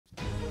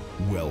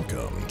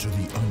Welcome to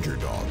the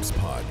Underdogs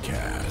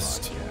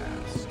podcast.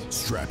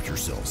 Strap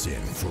yourselves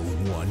in for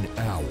 1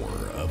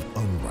 hour of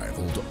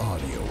unrivaled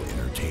audio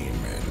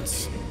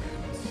entertainment.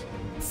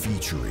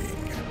 Featuring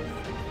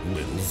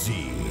Little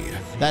Z.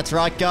 That's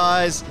right,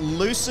 guys.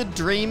 Lucid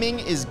dreaming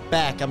is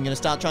back. I'm going to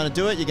start trying to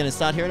do it. You're going to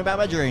start hearing about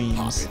my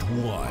dreams. Pocket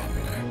One.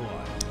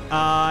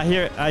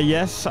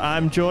 Yes,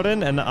 I'm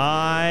Jordan, and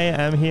I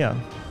am here.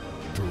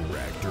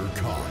 Director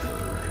Cogger.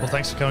 Well,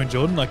 thanks for coming,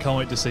 Jordan. I can't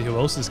wait to see who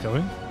else is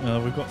coming.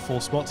 We've got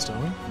 4 spots,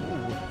 don't we?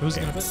 Who's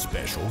it going to And be?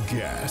 special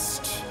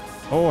guest.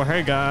 Oh,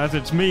 hey guys,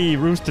 it's me,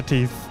 Rooster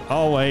Teeth.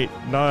 Oh wait,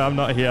 no, I'm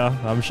not here.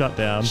 I'm shut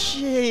down.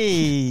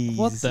 Jeez.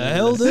 What the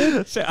hell,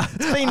 dude? It's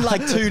been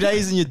like 2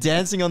 days and you're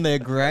dancing on their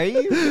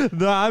grave?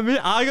 No,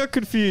 I got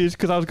confused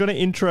because I was going to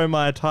intro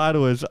my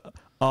title as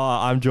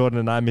I'm Jordan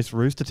and I miss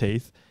Rooster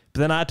Teeth, but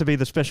then I had to be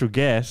the special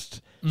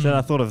guest. So then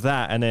I thought of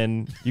that, and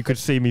then you could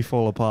see me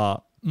fall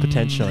apart.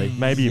 Potentially.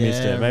 Maybe you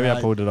missed it. Maybe I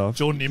pulled it off.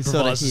 Jordan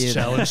improvises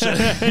challenge.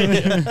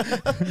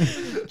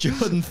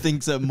 Jordan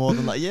thinks it more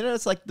than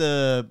it's like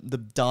the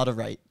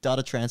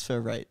data transfer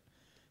rate.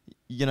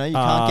 You know, you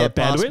can't get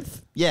past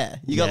bandwidth? Yeah,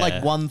 you got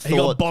like one He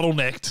got thought.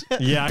 bottlenecked.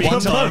 Yeah, Big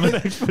time.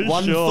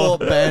 One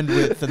thought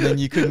bandwidth, and then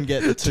you couldn't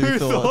get the two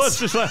thoughts.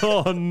 Just like,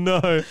 oh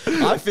no.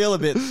 I feel a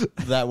bit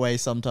that way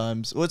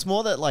sometimes. Well, it's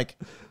more that like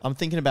I'm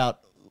thinking about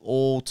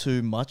all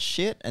too much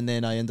shit, and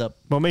then I end up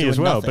Me doing as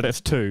well, nothing. but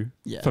it's 2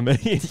 Yeah. for me. I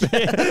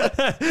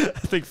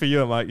think for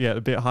you it might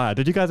a bit higher.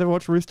 Did you guys ever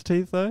watch Rooster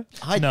Teeth though?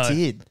 I No.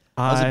 did.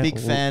 I was a I big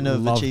fan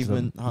of loved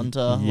Achievement them.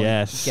 Hunter.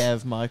 Yes. Like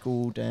Gav,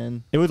 Michael,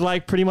 Dan. It was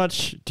like pretty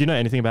much. Do you know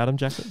anything about them,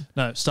 Jackson?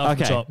 No, start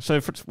from the top.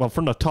 So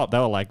from the top, they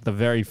were like the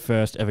very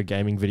first ever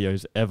gaming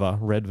videos ever.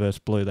 Red vs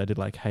Blue. They did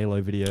like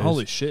Halo videos.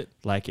 Holy shit.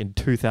 Like in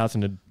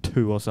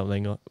 2002 or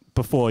something,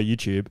 before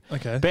YouTube.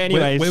 Okay. But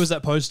anyways, where was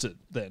that posted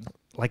then?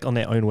 like on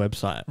their own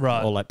website,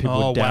 Right. Or like people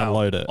would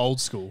download it. Old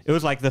school. It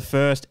was like the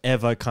first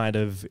ever kind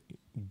of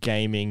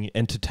gaming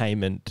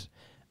entertainment,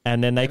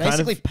 and then they kind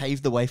basically of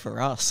paved the way for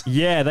us.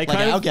 yeah, they Like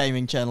kind our of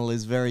gaming channel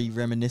is very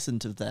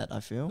reminiscent of that, I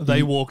feel.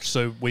 They walked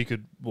so we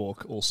could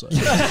walk also. they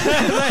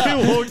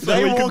walked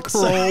so we could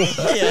crawl.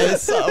 Yeah,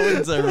 so I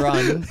wouldn't say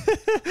run.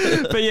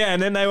 But yeah,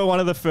 and then they were one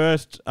of the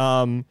first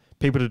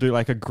people to do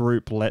like a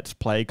group let's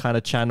play kind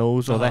of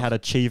channels, or they had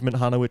Achievement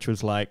Hunter, which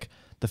was like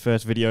the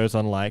first videos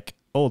on like,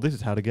 oh, this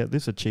is how to get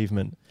this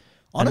achievement.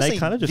 Honestly, and they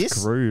kind of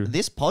just grew.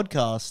 This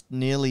podcast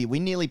we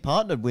nearly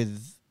partnered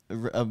with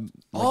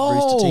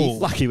Oh. Rooster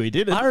Teeth. Lucky we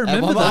did it. I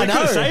remember I that. I could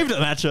have know. saved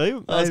them actually.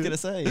 I was going to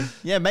say.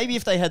 Yeah, maybe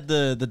if they had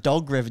the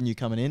dog revenue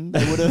coming in,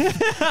 they would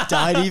have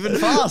died even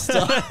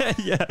faster.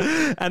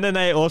 Yeah. And then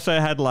they also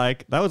had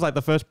like, that was like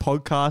the first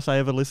podcast I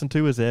ever listened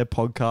to was their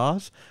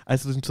podcast. I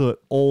used to listen to it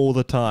all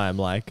the time,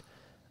 like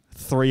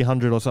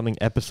 300 or something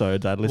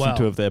episodes I'd listen Wow.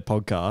 to of their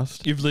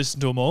podcast. You've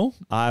listened to them all?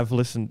 I've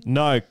listened,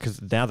 no,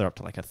 because now they're up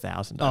to like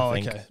 1,000, I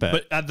think. Okay.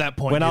 But at that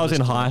point, when you I was in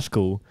listened to high them.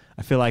 school,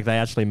 I feel like they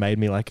actually made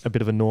me like a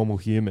bit of a normal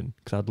human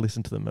because I'd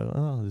listen to them. And,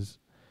 oh, this is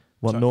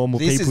what Sorry, normal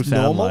this people is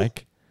sound normal?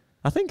 like.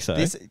 I think so.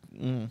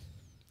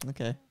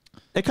 Okay.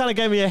 It kind of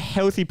gave me a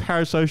healthy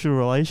parasocial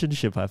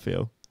relationship, I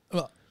feel.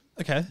 Well,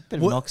 okay. Bit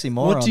of an oxymoron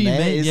what do you there.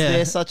 mean? Is Yeah.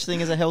 there such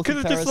thing as a healthy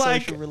Because it's just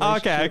like, parasocial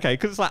relationship? okay.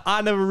 Because it's like,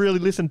 I never really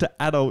listened to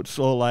adults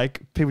or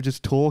like people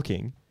just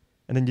talking.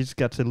 And then you just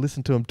got to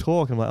listen to them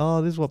talk. And I'm like,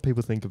 oh, this is what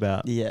people think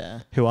about.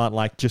 Yeah. Who aren't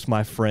like just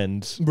my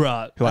friends.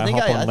 Right. Who I think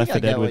hop I on Left 4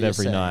 get Dead what with you're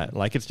every saying. night.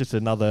 Like, it's just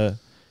another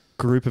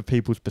group of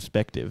people's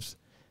perspectives.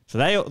 So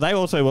they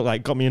also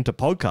like got me into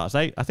podcasts.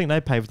 I think they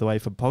paved the way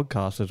for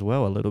podcasts as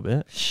well a little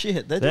bit.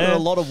 Shit, they're doing a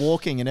lot of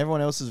walking and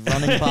everyone else is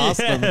running past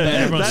them.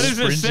 Everyone's That is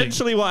sprinting.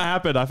 essentially what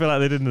happened. I feel like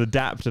they didn't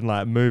adapt and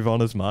like move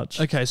on as much.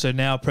 Okay, so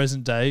now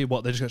present day,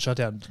 what, they just got shut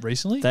down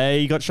recently?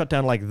 They got shut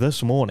down like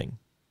this morning.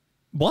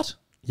 What?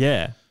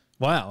 Yeah.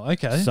 Wow,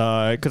 okay.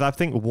 So, because I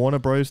think Warner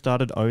Bros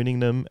started owning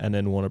them, and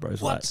then Warner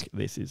Bros What? like,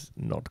 this is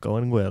not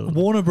going well.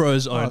 Warner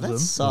Bros. Oh, owned that them.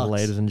 sucks.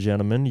 Ladies and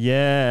gentlemen,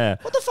 yeah.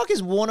 What the fuck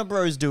is Warner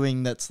Bros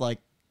doing that's like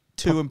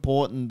too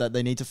important that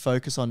they need to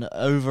focus on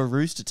over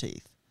Rooster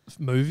Teeth?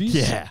 Movies?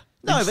 Yeah.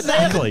 No,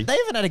 Exactly. but they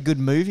haven't had a good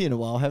movie in a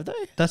while, have they?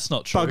 That's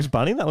not true. Bugs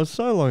Bunny, that was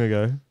so long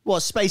ago.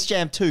 What, Space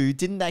Jam 2?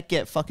 Didn't that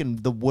get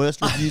fucking the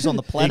worst reviews on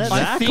the planet?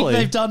 Exactly. I think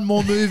they've done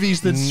more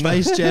movies than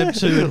Space Jam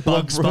 2 and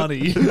Bugs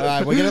Bunny. All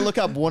right, we're going to look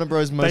up Warner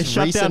Bros. most They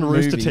shut recent down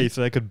Rooster movie. Teeth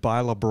so they could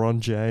buy LeBron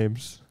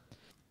James.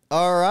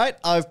 All right,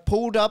 I've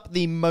pulled up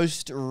the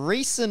most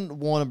recent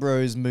Warner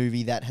Bros.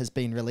 Movie that has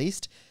been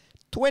released.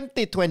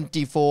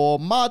 2024,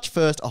 March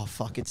 1st. Oh,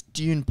 fuck, it's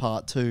Dune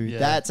Part 2. Yeah.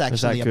 That's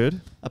actually... Is that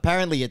good?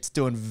 Apparently, it's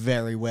doing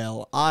very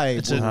well.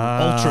 It's an will-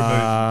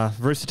 ultra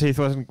Rooster Teeth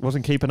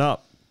wasn't keeping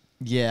up.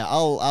 Yeah,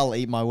 I'll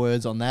eat my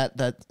words on that.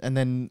 And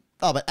then...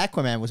 Oh, but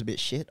Aquaman was a bit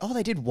shit. Oh,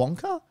 they did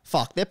Wonka?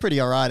 Fuck, they're pretty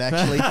alright,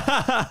 actually.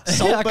 I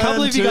Saltburn can't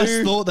believe you guys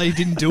 2. thought they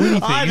didn't do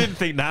anything. I didn't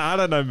think, I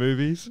don't know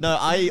movies. No,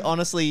 I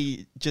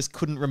honestly just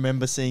couldn't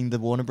remember seeing the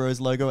Warner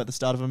Bros. Logo at the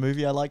start of a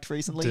movie I liked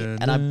recently.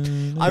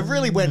 And I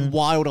really went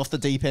wild off the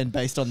deep end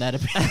based on that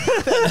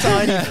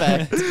tiny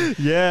fact.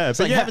 Yeah, It's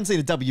but like, yeah. haven't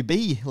seen a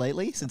WB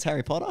lately since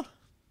Harry Potter.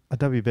 A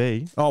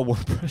WB. Oh,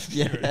 Warner Bros.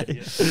 Yeah.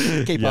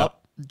 Keep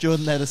up.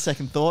 Jordan had a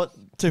second thought.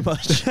 Too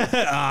much.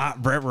 No,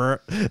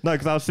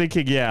 because I was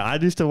thinking, I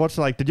used to watch,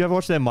 like, did you ever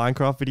watch their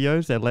Minecraft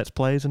videos, their Let's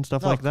Plays and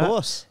stuff like that? Of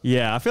course.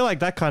 Yeah, I feel like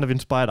that kind of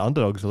inspired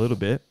Underdogs a little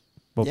bit.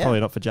 Well, probably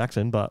not for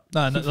Jackson, but...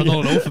 No, not at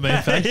all for me,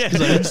 in fact,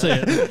 because I didn't see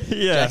it.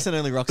 Yeah. Jackson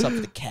only rocks up for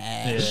the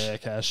cash. Yeah,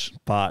 cash.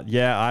 But,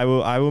 yeah, I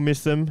will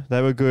miss them.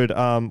 They were good.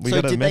 We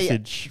got a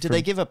message. Did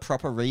they give a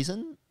proper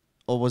reason?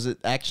 Or was it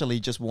actually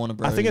just Warner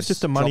Bros? I think it's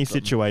just a money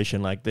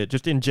situation. Like, that.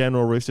 Just in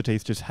general, Rooster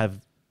Teeth just have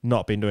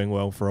not been doing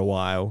well for a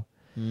while.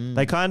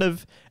 They kind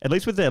of, at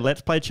least with their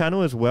Let's Play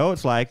channel as well,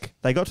 it's like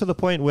they got to the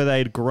point where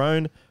they'd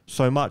grown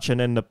so much, and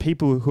then the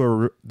people who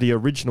are the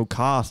original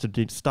cast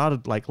had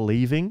started like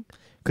leaving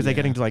because they're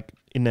getting to like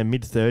in their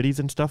mid-30s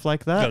and stuff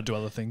like that. Got to do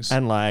other things.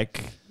 And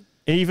like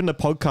even the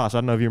podcast, I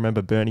don't know if you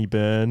remember Bernie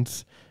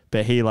Burns,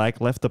 but he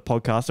like left the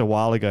podcast a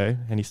while ago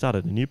and he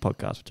started a new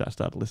podcast which I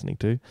started listening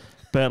to.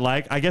 But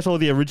like I guess all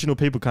the original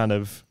people kind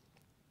of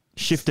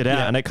shifted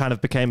out and it kind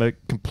of became a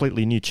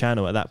completely new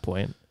channel at that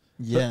point.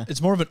 Yeah. But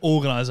it's more of an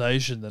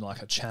organisation than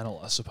like a channel,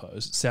 I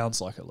suppose. It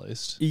sounds like, at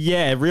least.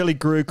 Yeah, it really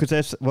grew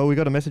because we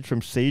got a message from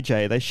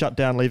CJ. They shut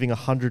down, leaving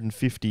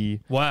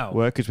 150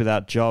 workers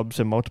without jobs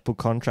and multiple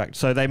contracts.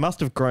 So they must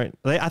have grown.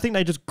 I think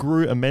they just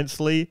grew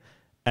immensely,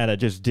 and it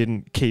just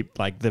didn't keep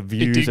like the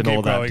views and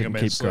all that didn't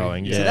keep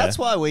growing. Yeah, so that's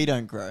why we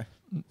don't grow.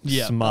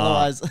 Yeah, smart.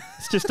 Otherwise,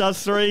 it's just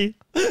us three.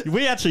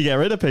 We actually get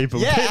rid of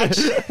people. Yeah,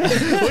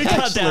 we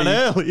cut down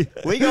early.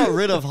 We got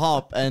rid of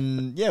Hop,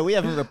 and we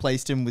haven't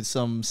replaced him with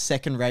some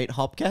second-rate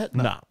HopCat.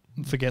 Nah.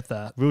 Forget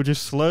that. We'll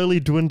just slowly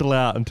dwindle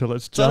out until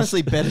it's just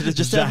honestly better to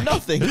just have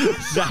nothing.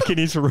 Zack in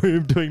his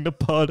room doing the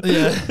pod.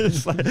 Yeah.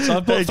 Like, So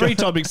I've bought 3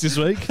 topics this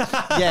week.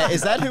 Yeah,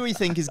 is that who we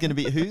think is going to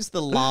be? Who's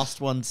the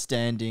last one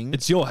standing?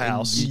 It's your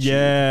house.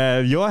 Yeah,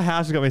 your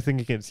house has got me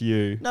thinking it's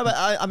you. No, but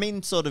I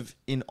mean sort of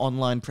in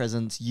online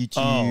presence,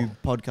 YouTube,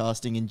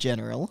 podcasting in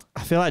general.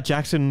 I feel like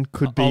Jackson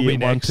could I'll be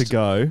be one next. to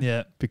go.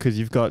 Yeah. Because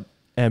you've got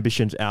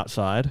ambitions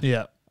outside.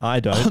 Yeah. I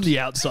don't. On the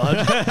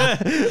outside.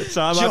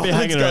 So I might be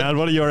hanging around.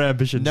 What are your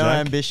ambitions, No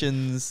Zack?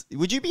 ambitions.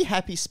 Would you be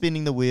happy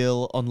spinning the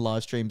wheel on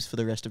live streams for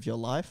the rest of your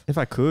life? If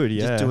I could,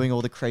 yeah. Just doing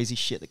all the crazy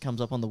shit that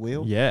comes up on the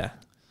wheel? Yeah.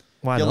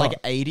 Why You're not? like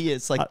 80.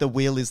 It's like the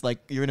wheel is like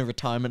you're in a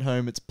retirement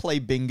home. It's play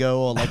bingo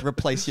or like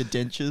replace your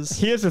dentures.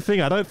 Here's the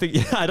thing. I don't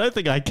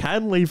think I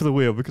can leave the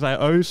wheel because I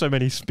owe so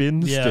many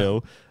spins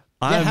still.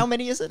 Yeah, how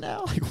many is it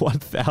now? Like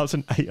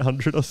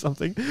 1,800 or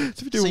something.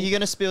 So you're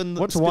going to spin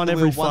what's spin one the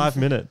every wheel 5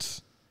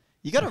 minutes?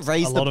 You got to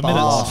raise A the lot of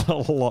bar.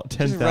 minutes. A lot.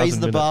 10,000 Just raise the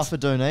minutes. bar for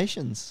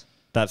donations.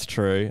 That's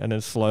true. And then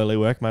slowly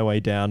work my way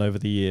down over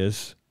the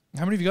years.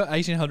 How many have you got?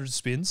 1,800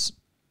 spins?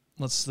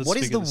 Let's What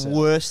is figure the this out.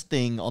 worst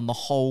thing on the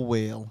whole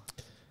wheel?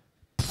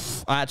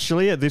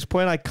 Actually, at this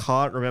point, I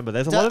can't remember.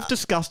 There's a lot of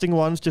disgusting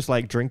ones, just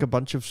like drink a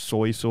bunch of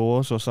soy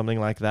sauce or something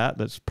like that.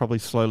 That's probably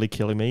slowly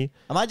killing me.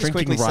 I might just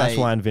Drinking quickly rice say,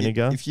 wine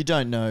vinegar. If you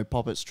don't know,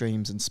 Poppet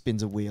streams and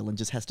spins a wheel and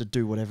just has to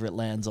do whatever it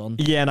lands on.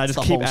 Yeah, and I It's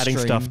just the keep whole adding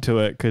stream. stuff to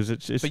it because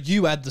it's But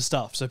you add the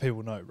stuff so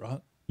people know, right?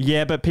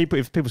 yeah. But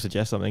if people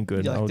suggest something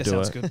good, Yeah, I'll that do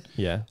sounds it. good.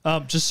 Yeah.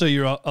 Just so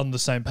you're on the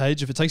same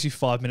page, if it takes you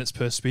 5 minutes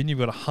per spin, you've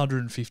got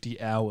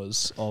 150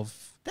 hours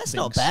of That's things.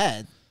 not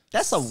bad.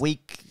 That's a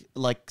week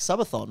like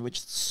subathon,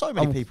 which so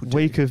many people do.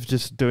 Week of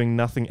just doing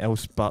nothing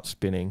else but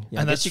spinning. Yeah,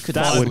 I And guess that's you could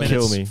that would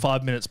kill me.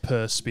 5 minutes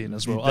per spin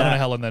as well. I don't know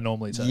how long they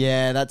normally take.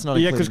 Yeah, that's not.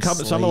 Yeah, because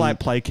including some are like sleep.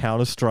 play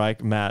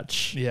Counter-Strike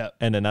match. Yeah.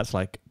 And then that's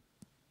like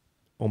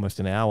almost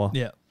an hour.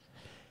 Yeah.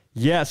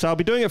 Yeah, so I'll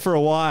be doing it for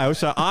a while.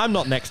 So I'm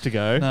not next to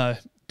go. No.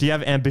 Do you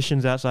have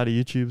ambitions outside of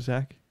YouTube,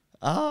 Zack?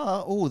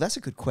 That's a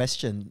good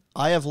question.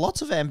 I have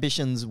lots of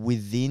ambitions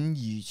within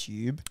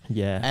YouTube.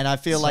 Yeah. And I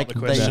feel It's like not the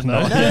question,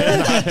 no, though.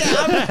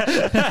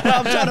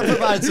 I'm trying to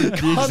provide some the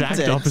context.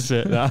 exact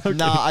opposite. No, okay.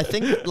 No, I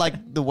think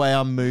like the way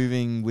I'm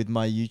moving with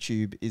my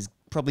YouTube is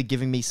probably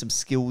giving me some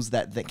skills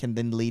that can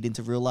then lead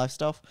into real life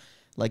stuff,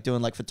 like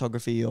doing like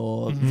photography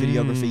or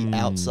videography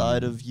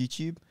outside of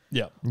YouTube.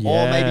 Yeah.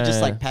 Or maybe just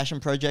Yeah. like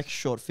passion projects,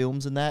 short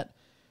films and that.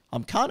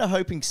 I'm kind of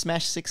hoping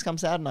Smash 6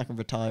 comes out and I can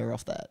retire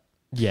off that.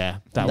 Yeah,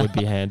 that would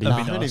be handy. No,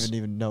 That'd be I don't nice.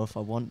 even know if I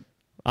want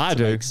I to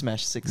do. make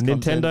Smash 6 Nintendo,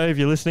 content. if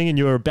you're listening and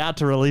you were about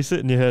to release it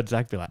and you heard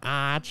Zack be like,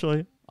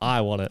 actually,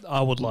 I want it. I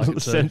would like it to.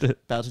 Send it.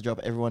 About to drop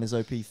Everyone is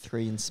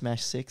OP3 and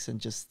Smash 6 and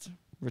just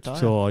retire.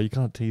 Sure, you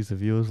can't tease the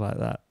viewers like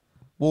that.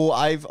 Well,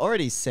 I've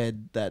already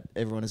said that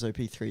Everyone is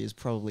OP3 is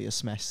probably a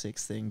Smash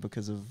 6 thing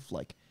because of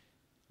like,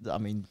 I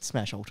mean,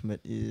 Smash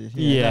Ultimate is...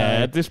 Yeah,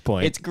 no, at this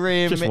point. it's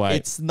grim. just wait.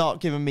 It's not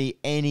giving me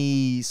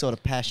any sort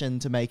of passion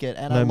to make it.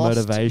 And No I lost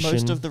motivation.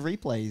 most of the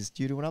replays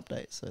due to an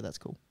update. So that's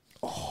cool.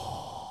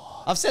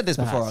 I've said this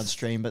before on that's-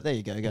 stream, but there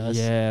you go, guys.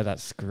 Yeah,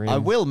 that's grim. I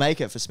will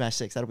make it for Smash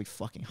 6. That'll be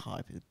fucking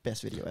hype.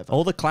 Best video ever.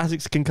 All the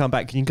classics can come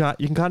back. You can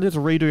kind of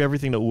just redo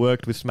everything that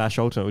worked with Smash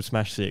Ultimate with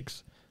Smash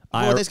 6.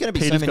 Well, there's gonna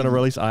be so Peter's many- going to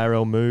release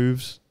IRL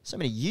moves. So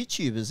many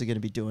YouTubers are going to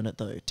be doing it,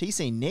 though.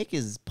 TC Nick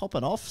is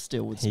popping off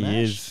still with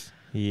Smash.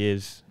 He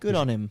is. Good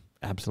on him.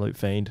 Absolute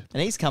fiend.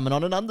 And he's coming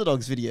on an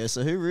Underdogs video,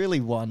 so who really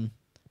won?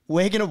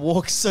 we're going to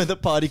walk so the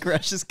party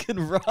crashers can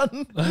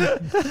run.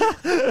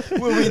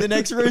 We'll be the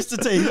next Rooster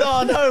Teeth.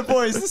 Oh, no,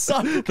 boys. The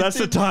cycle That's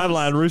the continues.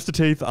 timeline. Rooster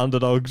Teeth,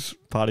 Underdogs,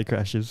 Party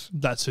Crashes.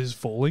 That's who's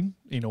falling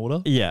in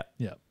order. Yeah.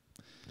 Yeah.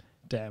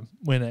 Damn.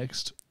 We're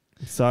next.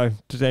 So,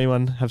 does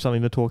anyone have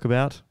something to talk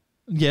about?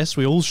 Yes,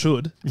 we all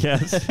should.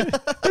 Yes.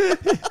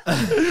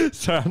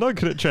 Sorry, I'm not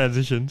good at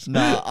transitions.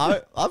 Nah,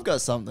 I've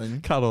got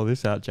something. Cut all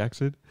this out,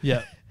 Jackson.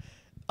 Yeah.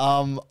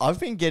 I've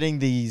been getting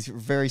these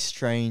very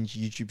strange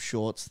YouTube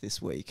shorts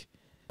this week.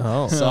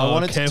 Oh. So I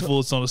wanted careful,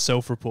 it's not a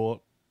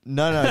self-report.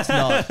 No, it's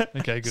not.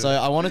 Okay, good. So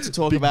I wanted to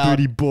talk Big about...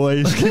 booty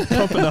boys keep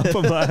popping up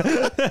on my...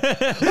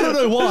 I don't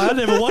know why. I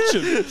never watch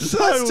it. Let's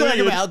talk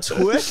about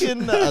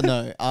twerking.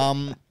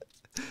 No.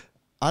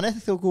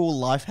 Unethical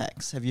life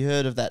hacks. Have you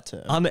heard of that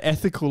term?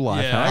 Unethical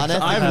life Yeah. hacks.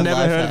 Unethical I've never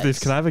life heard of this. hacks.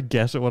 Can I have a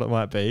guess at what it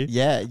might be?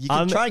 Yeah, you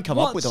can try and come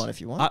up with one if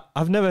you want.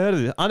 I've never heard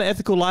of this.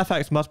 Unethical life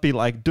hacks must be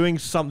like doing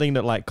something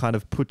that like kind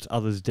of puts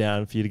others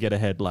down for you to get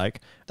ahead.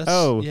 Like,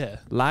 Yeah.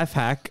 life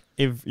hack,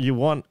 if you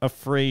want a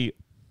free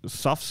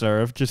soft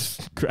serve,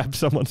 just grab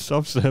someone's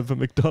soft serve at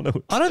McDonald's.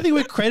 I don't think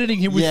we're crediting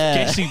him with Yeah.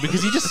 guessing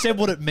because he just said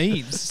what it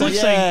means. It's like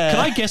Yeah. saying, can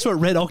I guess what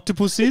red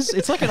octopus is?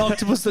 It's like an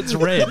octopus that's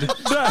red.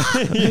 That's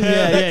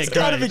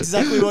kind of great.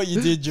 exactly what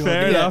you did, Jordan.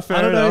 Fair enough, fair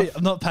I don't know. enough.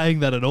 I'm not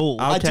paying that at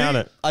all. I'll count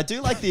it. I do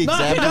like the No,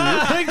 example.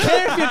 I don't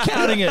care if you're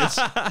counting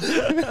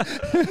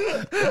it.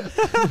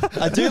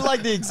 I do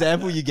like the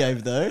example you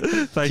gave though.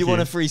 If you want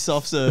you. a free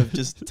soft serve,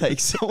 just take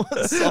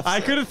someone's soft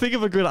I couldn't think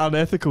of a good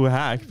unethical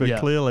hack, but Yeah.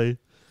 clearly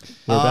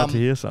we're about to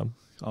hear some.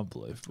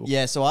 Unbelievable.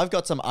 Yeah, so I've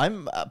got some.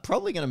 I'm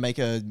probably going to make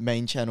a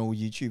main channel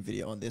YouTube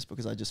video on this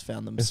because I just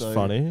found them It's so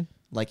funny.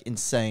 like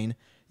insane.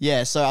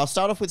 Yeah, so I'll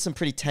start off with some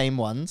pretty tame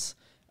ones.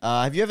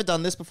 Have you ever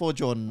done this before,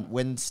 Jordan?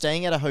 When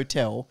staying at a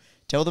hotel,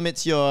 tell them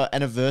it's your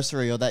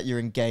anniversary or that you're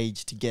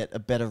engaged to get a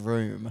better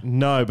room.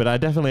 No, but I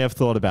definitely have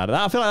thought about it.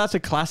 I feel like that's a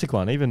classic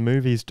one. Even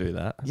movies do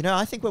that. You know,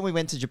 I think when we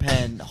went to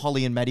Japan,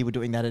 Holly and Maddie were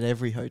doing that at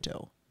every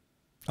hotel.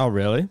 Oh,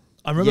 really?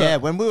 I remember. Yeah,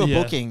 when we were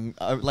Yeah. booking,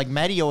 like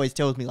Maddie always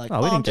tells me like,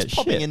 Oh, we I'm didn't just get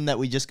popping shit." in that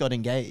we just got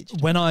engaged.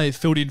 When I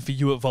filled in for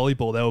you at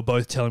volleyball, they were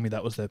both telling me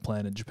that was their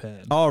plan in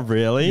Japan. Oh,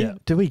 really? Yeah.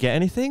 Did we get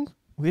anything?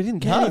 We didn't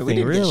get No, anything, we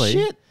didn't really.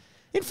 get shit.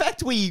 In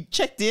fact, we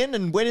checked in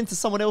and went into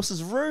someone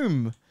else's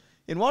room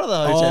in one of the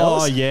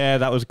hotels. Oh, yeah,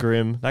 that was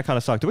grim. That kind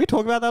of sucked. Did we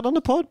talk about that on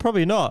the pod?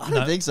 Probably not. I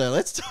don't think so.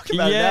 Let's talk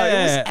about it now.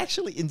 It was Yeah.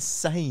 actually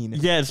insane.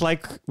 Yeah, it's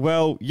like,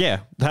 well,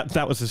 yeah,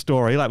 that was the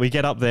story. Like, we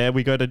get up there,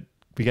 we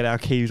get our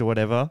keys or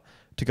whatever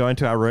to go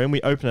into our room. We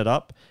open it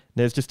up.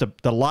 There's just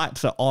the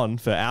lights are on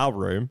for our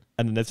room,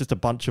 and then there's just a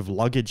bunch of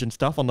luggage and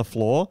stuff on the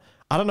floor.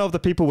 I don't know if the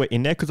people were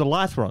in there because the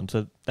lights were on,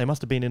 so they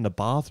must have been in the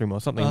bathroom or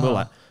something. We're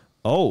like,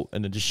 oh,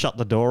 and then just shut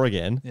the door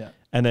again. Yeah.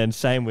 And then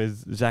same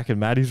with Zack and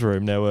Maddie's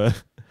room. There were,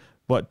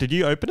 what, did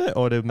you open it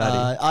or did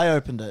Maddie? I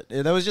opened it.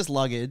 There was just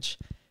luggage.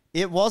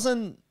 It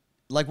wasn't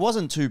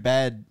too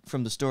bad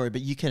from the story,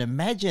 but you can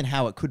imagine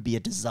how it could be a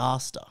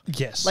disaster.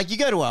 Yes. Like you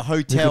go to a you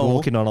could hotel,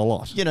 walk in on a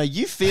lot. you know,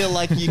 you feel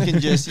like you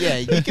can just,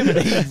 you can be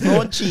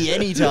raunchy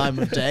any time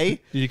of day.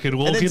 you could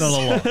walk And in on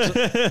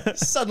a lot.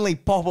 Suddenly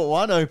Pop at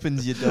One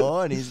opens your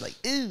door and he's like,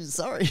 ew,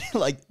 sorry.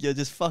 Like you're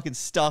just fucking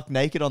stark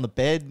naked on the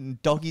bed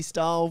and doggy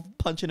style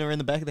punching her in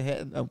the back of the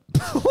head. Oh.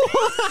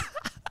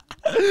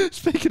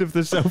 Speaking of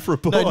the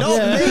self-report. No,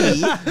 not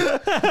me.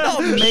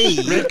 Not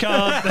me. Red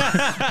card.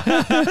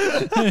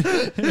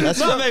 That's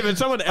Not not me, but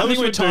someone I else think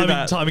we're would do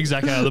that. timing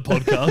Zack out of the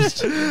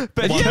podcast.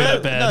 But Won't be yeah,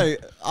 that bad.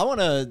 No, I want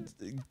to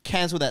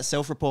cancel that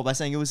self-report by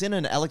saying it was in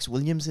an Alex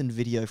Williamson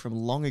video from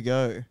long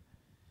ago.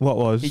 What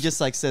was? He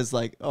just like says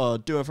like, "Oh,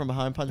 do it from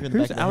behind, punch me in the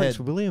Who's back of the Alex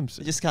head."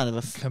 Williamson? Just kind of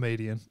a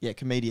Comedian.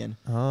 comedian.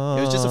 Oh.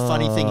 It was just a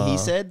funny thing he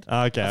said.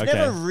 Okay, I've okay.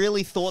 never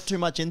really thought too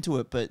much into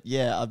it, but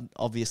yeah, I've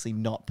obviously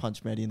not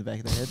punched Maddie in the back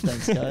of the head.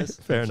 Thanks, guys.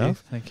 Fair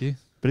enough. Thank you.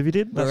 But if you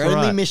did, that's We're all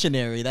only right.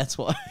 missionary. That's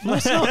why. No,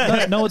 it's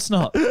not. No, it's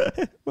not.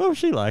 Well,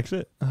 she likes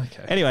it.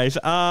 Okay. Anyways,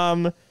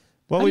 what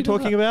were we you do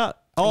talking that? about?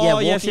 Yeah, Oh,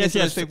 walking yes, into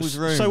those people's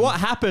room. So what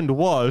happened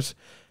was,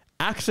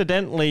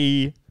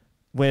 accidentally,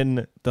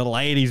 when the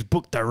ladies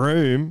booked the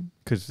room,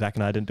 because Zach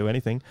and I didn't do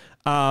anything,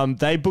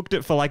 they booked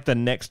it for like the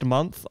next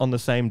month on the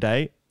same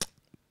day,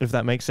 if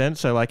that makes sense.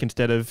 So like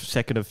instead of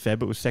 2nd of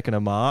Feb, it was 2nd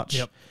of March.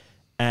 Yep.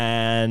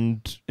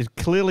 And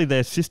clearly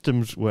their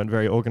systems weren't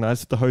very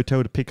organized at the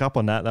hotel to pick up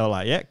on that. They were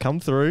like, yeah, come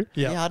through.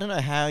 Yeah. Yeah, I don't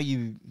know how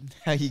you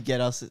get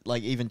us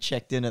like even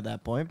checked in at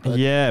that point. But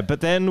Yeah,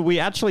 but then we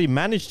actually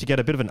managed to get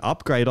a bit of an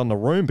upgrade on the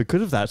room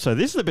because of that. So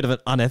this is a bit of an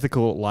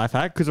unethical life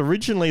hack because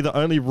originally the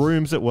only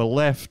rooms that were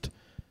left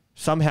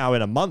somehow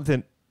in a month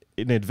in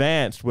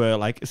advance were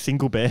like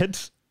single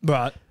beds.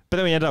 Right. But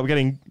then we ended up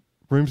getting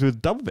rooms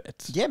with double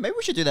beds. yeah, maybe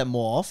we should do that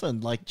more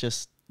often. Like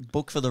just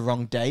book for the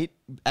wrong date,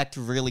 act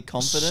really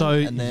confident, So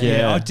and then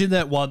Yeah. I did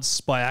that once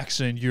by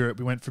accident in Europe.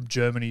 We went from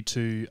Germany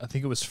to I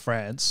think it was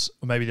France,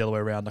 or maybe the other way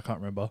around. I can't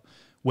remember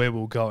where we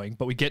were going.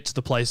 But we get to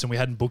the place and we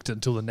hadn't booked it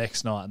until the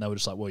next night, and they were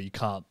just like, "Well, you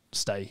can't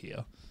stay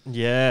here."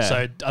 Yeah. So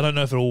I don't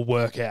know if it'll all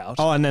work out.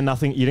 Oh, and then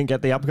nothing. You didn't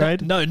get the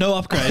upgrade? No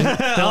upgrade.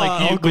 They're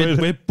like, awkward.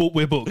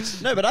 we're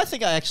booked. No, but I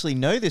think I actually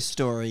know this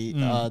story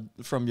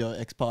from your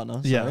ex-partner.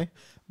 Sorry. Yeah.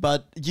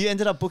 But you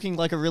ended up booking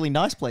like a really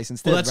nice place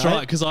instead. Well, that's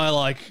right, because I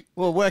like.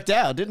 Well, it worked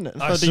out, didn't it?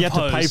 I So you had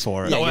to pay suppose.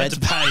 for it. Yeah, No, you I had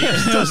had to to pay.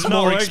 It was Not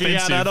more working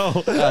out expensive. at all.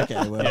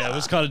 Okay, well. Yeah, it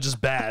was kind of just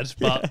bad,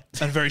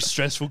 and very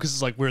stressful because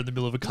it's like we're in the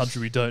middle of a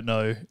country we don't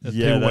know. And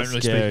Yeah, people weren't that's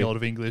really scary. speaking a lot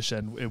of English,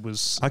 and it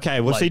was Okay,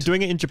 well, see, late.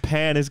 doing it in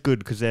Japan is good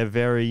because they're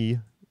very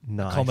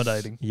nice.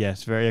 Accommodating.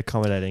 Yes, very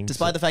accommodating.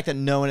 Despite the fact that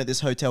no one at this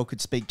hotel could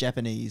speak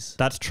Japanese.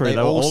 That's true. They They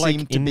were all all like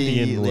seem to be,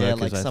 Indian yeah,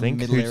 workers, like I some think,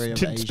 middle who area of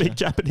didn't Asia. speak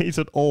Japanese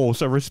at all.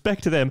 So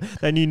respect to them.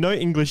 They knew no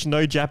English,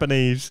 no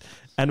Japanese,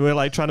 and we're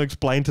like trying to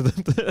explain to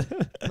them.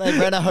 They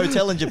ran a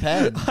hotel in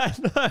Japan. I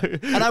know.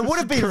 And I would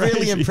have been really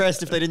Crazy.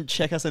 impressed if they didn't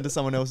check us into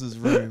someone else's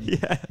room. Yeah.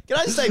 Can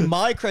I just say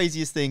my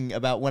craziest thing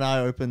about when I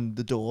opened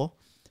the door?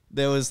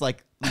 There was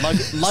like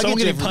luggage Someone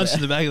getting everywhere. punched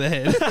in the back of the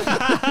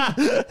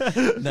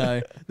head.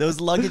 No, there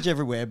was luggage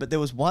everywhere, but there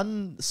was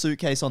one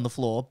suitcase on the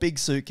floor, big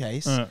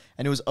suitcase, and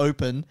it was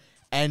open,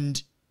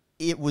 and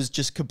it was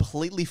just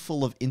completely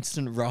full of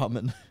instant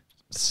ramen.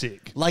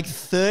 Sick. Like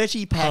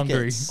 30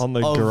 packets On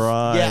the of-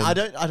 grind. Yeah,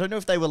 I don't know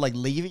if they were like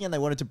leaving and they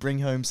wanted to bring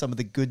home some of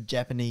the good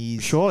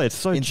Japanese. Surely it's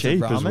so instant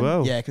cheap as ramen.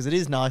 well. Yeah, because it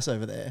is nice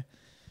over there.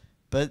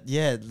 But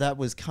yeah, that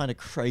was kind of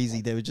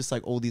crazy. There were just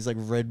like all these like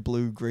red,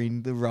 blue,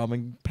 green, the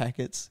ramen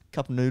packets,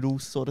 cup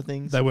noodles sort of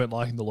things. They weren't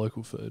liking the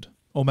local food,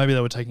 or maybe they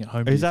were taking it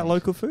home. Is that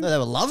local food? No, they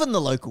were loving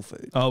the local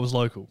food. Oh, it was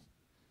local.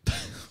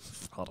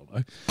 I don't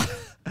know.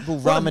 Well,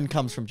 ramen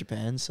comes from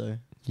Japan, so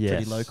Yes.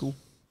 pretty local.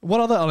 What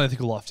other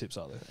unethical life tips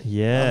are there?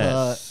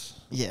 Yes.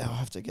 Yeah, I'll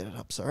have to get it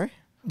up. Sorry.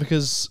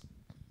 Because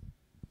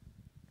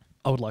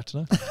I would like to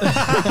know.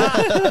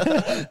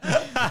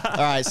 All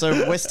right,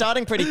 so we're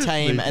starting pretty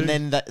tame, and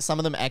then some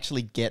of them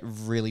actually get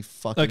really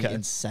fucking Okay.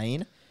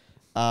 insane.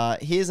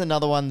 Here's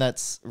another one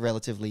that's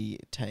relatively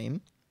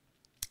tame.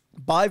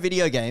 Buy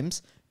video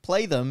games,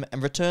 play them,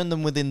 and return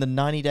them within the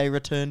 90-day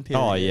return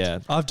period. Oh, yeah.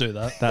 I do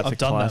that. That's I've a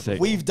done classic. that.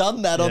 before. We've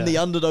done that on Yeah. the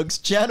Underdogs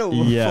channel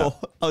Yeah.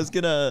 before. I was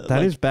going to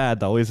That is bad,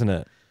 though, isn't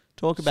it?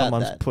 talk about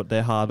Someone's that. put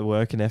their hard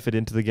work and effort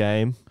into the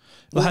game.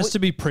 It has to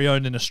be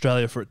pre-owned in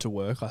Australia for it to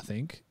work, I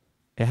think.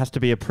 It has to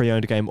be a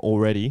pre-owned game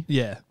already.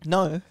 Yeah.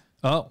 No.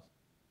 Oh.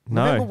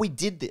 No. Remember we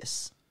did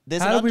this.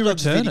 There's How an did we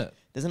Underdogs return video. it?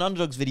 There's an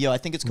Underdogs video. I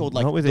think it's called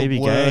like Not with the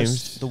EB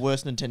Games.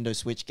 worst Nintendo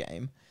Switch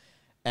game.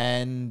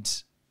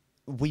 And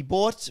we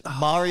bought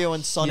Mario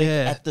and Sonic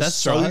Yeah, at the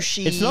that's right.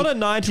 Sochi. It's not a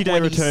 90-day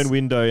 20s return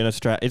window in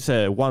Australia. It's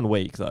a 1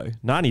 week, though.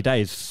 90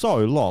 days is so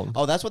long.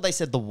 Oh, that's what they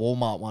said the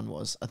Walmart one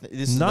was. I think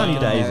this is 90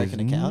 like an days American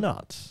is account.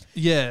 nuts.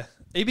 Yeah.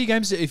 EB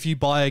Games, if you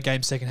buy a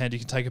game secondhand, you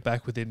can take it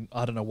back within,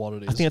 I don't know what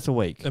it is. I think it's a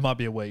week. It might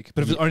be a week,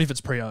 but only if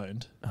it's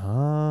pre-owned.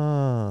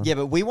 Ah. Yeah,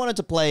 but we wanted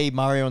to play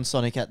Mario and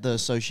Sonic at the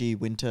Sochi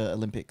Winter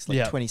Olympics, like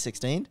Yeah.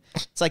 2016.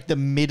 It's like the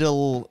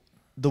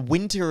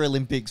Winter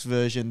Olympics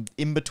version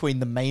in between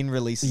the main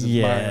releases of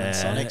Mario Yeah. and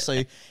Sonic.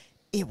 So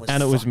it was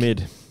And it was fucking-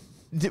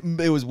 mid.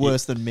 It was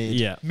worse than mid.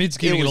 Yeah. Mid's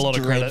giving it a was lot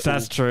of credit.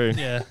 That's true.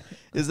 Yeah.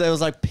 There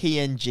was like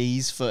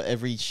PNGs for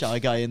every Shy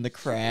Guy in the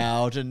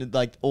crowd, and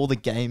like all the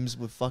games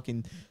were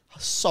fucking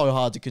so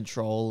hard to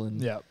control. And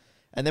Yeah.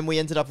 and then we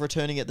ended up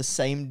returning it the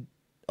same.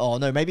 Oh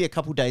no, maybe a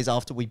couple days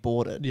after we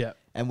bought it. Yeah.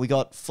 And we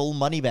got full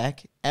money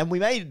back, and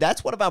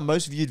that's one of our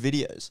most viewed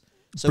videos.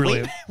 So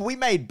Brilliant. we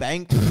made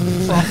bank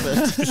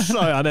profit. So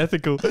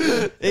unethical.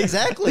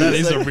 Exactly. That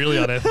is So- a really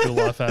unethical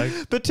life hack.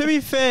 But to be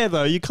fair,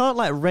 though, you can't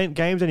like rent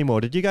games anymore.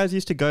 Did you guys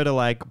used to go to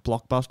like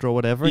Blockbuster or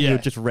whatever and Yeah. you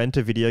would just rent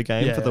a video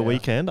game Yeah, for the yeah.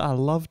 weekend? I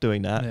love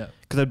doing that. Yeah.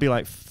 Because it'd be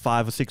like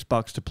 $5 or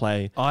 $6 to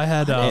play. I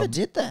had I never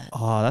did that.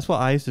 Oh, that's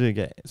what I used to do.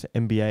 Get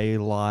NBA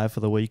Live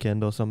for the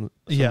weekend or some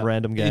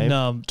random game.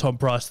 In Tom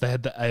Price, they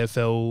had the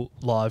AFL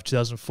Live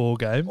 2004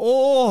 game.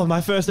 Oh,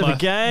 my first ever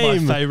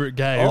game. My favourite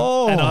game.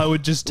 Oh. And I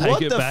would just take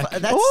What it the back.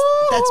 that's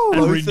Oh.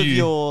 And both renew. of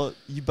your.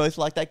 You both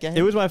like that game.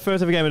 It was my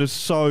first ever game. It was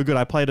so good.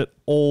 I played it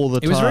all the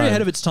It time. was very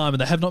ahead of its time,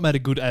 and they have not made a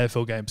good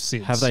AFL game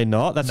since. Have they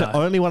not? That's the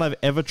No. only one I've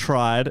ever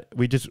tried.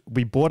 We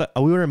bought it.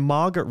 We were in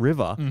Margaret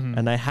River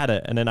and they had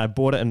it, and then I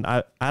bought it and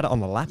I had it on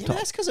the laptop. Yeah,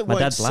 that's because it My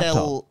won't dad's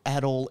sell laptop.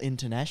 at all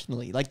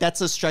internationally. Like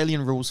that's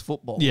Australian rules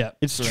football. Yeah.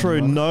 It's for true.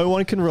 anyone. No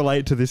one can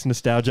relate to this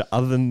nostalgia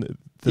other than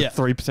the Yeah.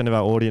 3% of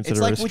our audience It's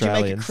that are like, would you make a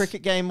Australians.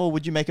 cricket game or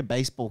would you make a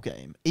baseball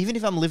game? Even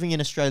if I'm living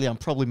in Australia, I'm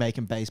probably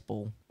making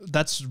baseball.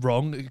 That's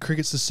wrong.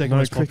 Cricket's the second No,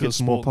 most popular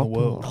cricket's more sport in the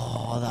world.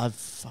 Oh, I've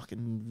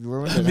fucking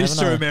ruined it. haven't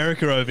Mr. I?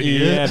 America over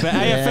here. Yeah, but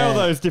AFL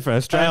though is different.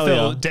 Australia,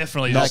 AFL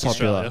definitely not not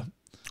popular. Australia.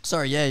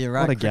 Sorry, yeah, you're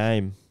right. What a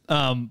game!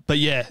 But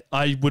yeah,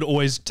 I would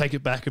always take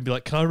it back and be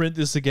like, "Can I rent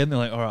this again?" They're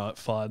like, "All right,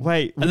 fine."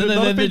 Wait, and would it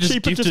not have they been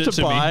cheaper gifted just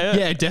to buy it?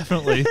 Yeah,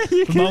 definitely.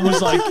 Mum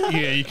was like,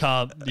 "Yeah, you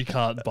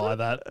can't buy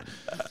that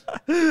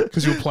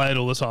because you'll play it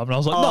all the time." And I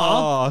was like, "No."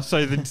 Oh, so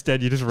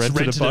instead you just Just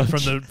rented a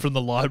bunch. it from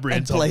the library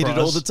And in Tom played it Price.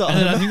 all the time. And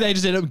then I think they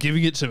just ended up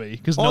giving it to me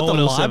because Oh, no the one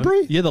else.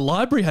 library? Yeah, the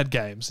library had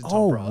games. In Tom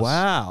Oh, Price.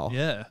 wow.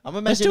 Yeah,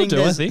 I'm They still imagining do,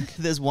 I there's, think.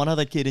 there's one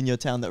other kid in your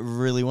town that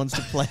really wants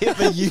to play it,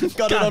 but you've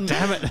got it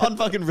on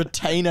fucking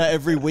retainer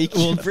every week.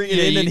 You bring it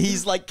yeah, in, and you-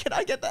 he's like, "Can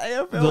I get the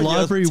AFL?" The And you're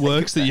library like, "Take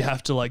works it that you back."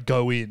 have to like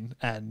go in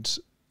and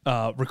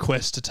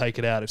request to take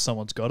it out if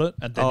someone's got it,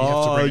 and then you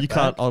have to bring it you back.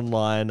 can't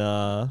online.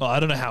 Well, I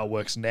don't know how it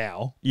works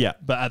now. Yeah.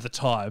 But at the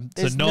time,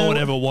 There's so no no- one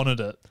ever wanted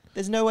it.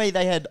 There's no way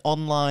they had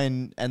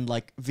online and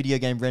like video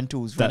game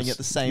rentals running at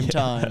the same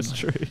time. That's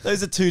true.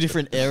 Those are two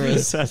different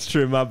eras. That's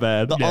true. My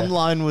bad. The Yeah.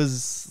 online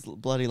was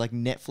bloody like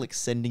Netflix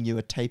sending you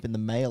a tape in the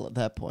mail at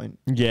that point.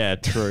 Yeah,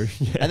 true.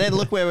 Yeah. And then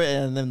look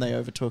and then they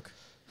overtook.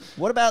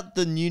 What about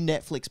the new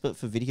Netflix but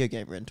for video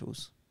game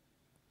rentals?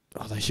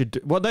 Oh, they should.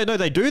 Well, they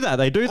do that.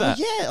 They do that.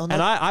 yeah, on And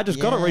that- I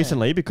just got it yeah.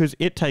 recently because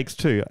It Takes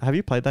Two. Have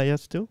you played that yet?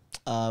 Still?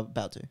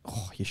 About to.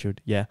 Oh, you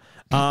should. Yeah.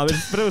 But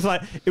it was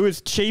like it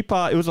was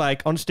cheaper. It was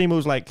like on Steam. It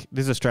was like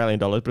this is Australian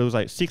dollars, but it was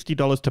like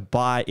 $60 to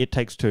buy It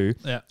Takes Two.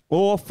 Yeah.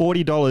 Or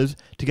 $40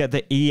 to get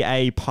the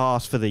EA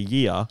pass for the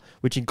year,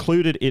 which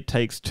included It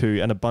Takes Two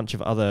and a bunch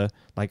of other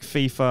like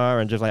FIFA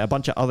and just like a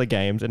bunch of other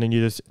games, and then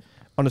you just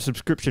on a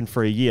subscription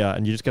for a year,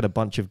 and you just get a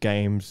bunch of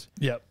games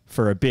Yep.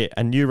 for a bit,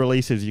 and new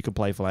releases you could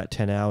play for like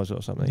 10 hours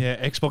or something.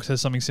 Yeah, Xbox has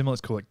something similar.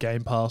 It's called like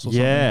Game Pass or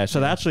Yeah, something. so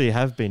they actually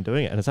have been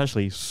doing it, and it's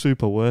actually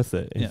super worth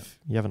it if Yeah.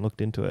 you haven't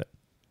looked into it.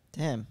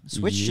 Damn.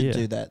 Switch Yeah. should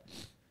do that.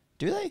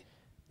 Do they?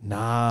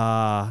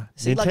 Nah.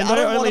 See, like, I Nintendo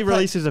don't wanna only play-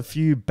 releases a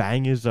few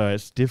bangers, though.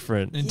 It's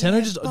different. Nintendo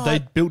Yeah, just but- they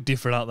built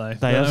different, aren't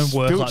they? They are don't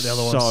work built like the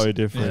other ones. so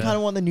different. I Yeah. kind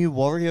of want the new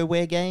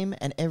WarioWare game,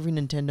 and every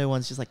Nintendo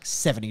one's just like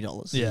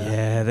 $70. Yeah.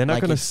 Yeah, they're not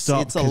Like, going to it's,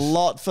 stop. It's a 'cause-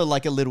 lot for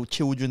like a little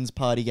children's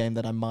party game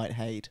that I might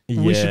hate.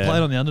 We should Yeah. play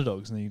it on the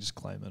Underdogs, and then you just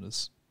claim it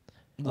as.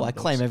 Well, I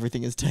Underdogs. claim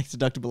everything is tax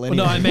deductible Well,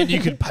 anyway. no, I meant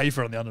you could pay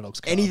for it on the Underdogs.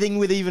 Card. Anything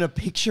with even a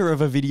picture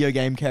of a video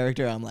game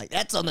character, I'm like,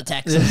 that's on the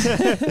taxes.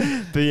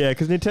 But yeah,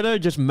 because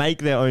Nintendo just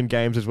make their own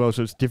games as well,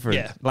 so it's different.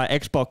 Yeah. Like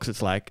Xbox,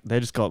 it's like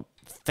they just got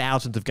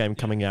thousands of games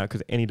coming out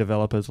because any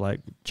developers like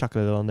chuck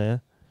it on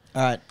there.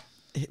 All right,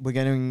 we're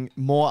getting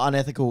more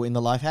unethical in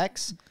the life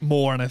hacks.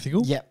 More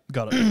unethical. Yep.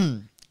 Got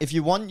it. If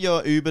you want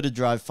your Uber to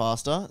drive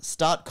faster,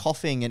 start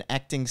coughing and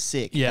acting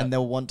sick, Yeah. and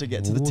they'll want to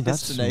get to the Ooh,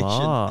 that's destination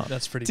smart.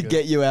 That's pretty to good.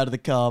 get you out of the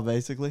car,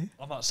 basically.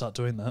 I might start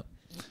doing that.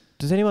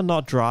 Does anyone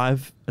not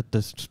drive at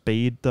the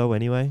speed though?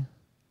 Anyway.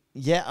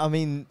 Yeah, I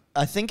mean,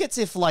 I think it's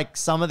if like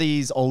some of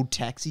these old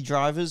taxi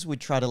drivers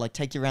would try to like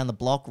take you around the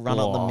block, run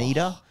up the Oh.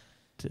 meter.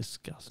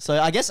 Disgusting. So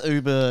I guess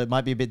Uber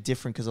might be a bit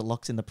different because it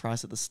locks in the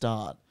price at the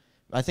start.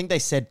 I think they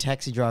said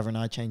taxi driver and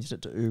I changed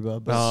it to Uber.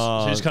 But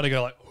So you just kind of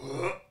go like,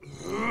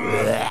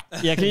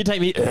 Yeah, can you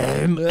take me?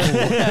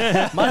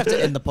 might have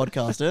to end the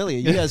podcast earlier.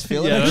 You guys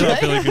feeling yeah, okay?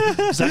 that's not feeling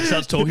good. Zach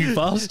starts talking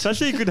fast. It's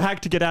actually a good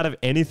hack to get out of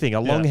anything.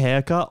 A long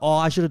haircut. Oh,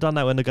 I should have done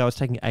that when the guy was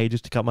taking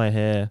ages to cut my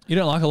hair. You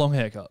don't like a long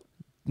haircut.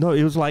 No,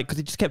 it was like, because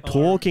he just kept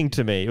talking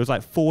to me. It was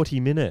like 40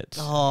 minutes.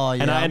 Oh,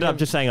 yeah. And I ended up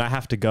just saying, I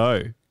have to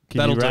go. Can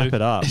That'll you wrap do.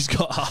 it up? He's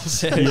got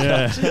half haircut.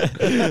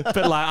 Yeah.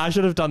 But like, I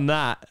should have done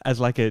that as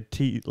like a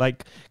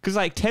like, because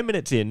like 10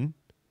 minutes in,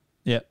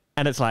 Yeah.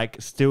 and it's like,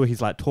 still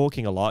he's like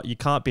talking a lot. You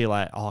can't be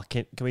like, oh,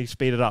 can we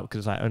speed it up? Because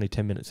it's like only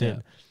 10 minutes Yeah.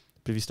 in.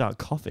 But if you start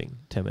coughing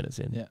 10 minutes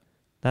in, Yeah.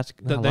 that's,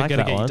 I They're like going to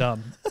that get one. you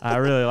done. I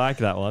really like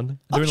that one.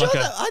 I'm Doing sure like a,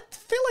 that- I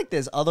feel like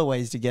there's other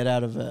ways to get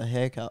out of a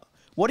haircut.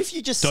 What if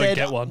you just Don't said?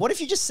 get one. What if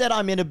you just said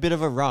I'm in a bit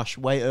of a rush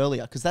way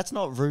earlier? Because that's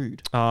not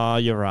rude. Oh,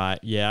 you're right.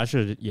 Yeah, I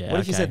should. Yeah. What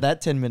if you okay. said that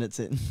 10 minutes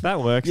in?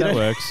 That works. You That know-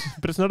 works.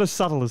 But it's not as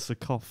subtle as the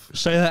cough.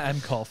 say that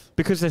and cough.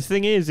 Because the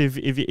thing is, if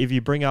you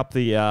bring up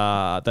the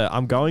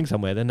I'm going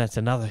somewhere, then that's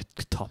another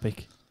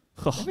topic.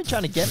 They've been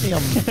trying to get me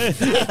on.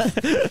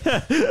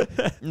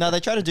 No,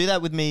 they try to do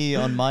that with me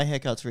on my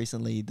haircuts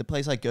recently. The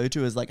place I go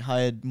to has like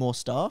hired more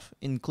staff,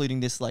 including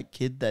this like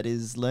kid that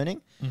is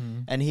learning,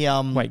 and he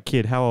Wait,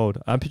 kid, how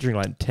old? I'm picturing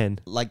like 10.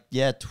 like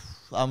yeah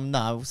no,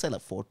 I would say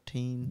like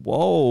 14.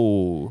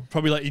 Whoa.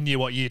 Probably like in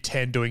year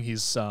 10 doing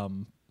his,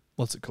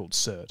 what's it called?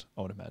 Cert,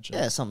 I would imagine.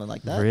 Yeah, something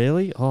like that.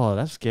 Really? Oh,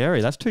 that's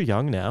scary. That's too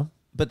young now.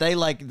 But they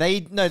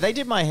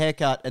did my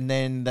haircut and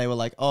then they were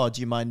like, oh, do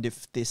you mind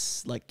if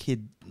this like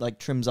kid like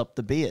trims up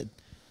the beard?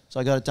 So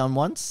I got it done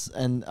once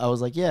and I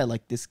was like, yeah,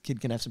 like this kid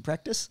can have some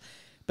practice.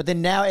 But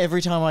then now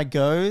every time I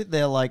go,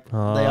 they're like, they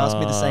ask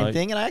me the same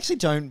thing and I actually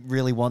don't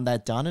really want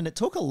that done and it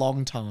took a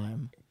long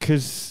time.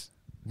 Because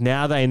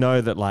now they know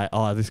that like,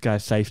 oh, this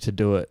guy's safe to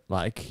do it.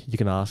 Like, you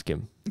can ask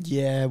him.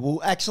 Yeah, well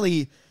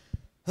actually...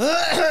 All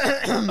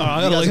right,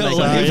 I gotta You guys look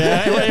make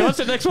at it. it. Wait, what's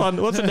the next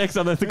one? What's the next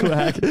unethical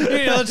hack?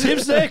 Yeah,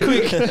 tips there,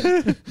 quick.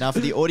 Now, for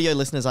the audio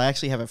listeners, I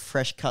actually have a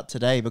fresh cut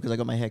today because I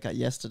got my haircut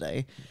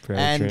yesterday. Very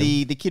and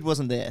trim. the kid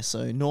wasn't there,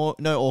 so no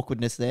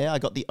awkwardness there. I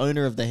got the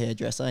owner of the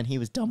hairdresser, and he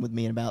was done with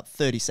me in about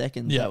 30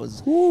 seconds. Yeah. That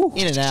was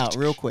in and out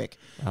real quick.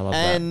 I love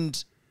that.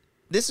 And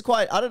this is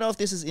I don't know if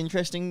this is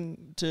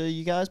interesting to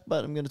you guys,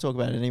 but I'm going to talk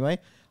about it anyway.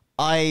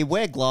 I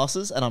wear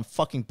glasses, and I'm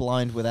fucking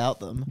blind without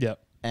them. Yep.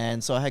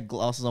 And so I had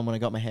glasses on when I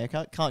got my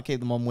haircut. Can't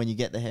keep them on when you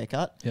get the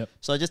haircut. Yep.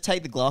 So I just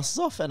take the glasses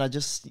off and I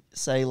just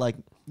say like,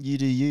 you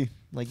do you.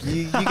 Like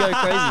you go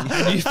crazy.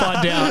 And you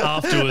find out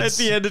afterwards.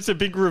 At the end, it's a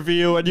big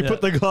reveal, and you Yeah.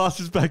 put the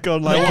glasses back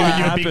on. Like, They're what giving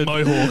you a big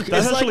happened? mohawk.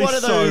 That's It's like actually one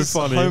of those so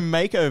funny. home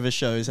makeover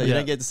shows how you Yeah.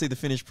 don't get to see the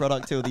finished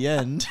product till the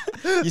end.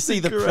 You see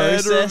the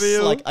Grand process.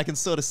 reveal. Like I can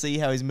sort of see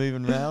how he's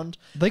moving around.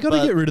 They got to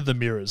But- get rid of the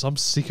mirrors. I'm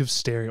sick of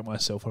staring at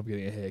myself when I'm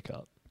getting a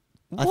haircut.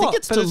 I think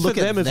it's But to it's look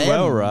for at them as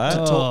well, right? to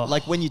talk- Oh.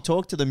 like when you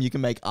talk to them, you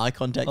can make eye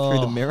contact through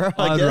the mirror.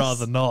 I I'd guess.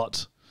 rather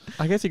not.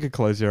 I guess you could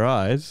close your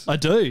eyes. I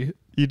do.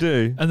 You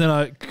do. And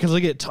then because I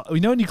get,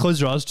 you know, when you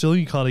close your eyes, Jill,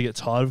 you kind of get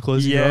tired of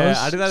closing your eyes.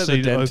 Yeah, I do that at So the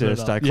you open it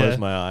dentist. up. I close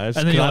my eyes.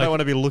 And then And you're I like, don't want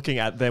to be looking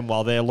at them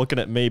while they're looking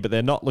at me, but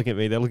they're not looking at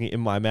me. They're looking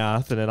in my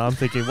mouth. And then I'm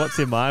thinking, what's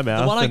in my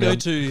mouth? the one I And go then-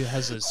 to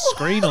has a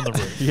screen on the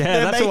roof. Yeah,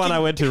 They're that's the one making- I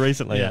went to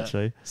recently, Yeah.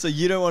 actually. So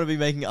you don't want to be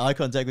making eye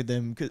contact with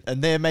them,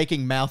 and they're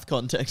making mouth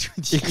contact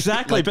with you.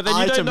 Exactly, Like but then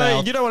eye you to don't know.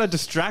 mouth. You don't want to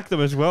distract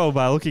them as well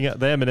by looking at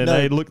them, and then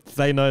No.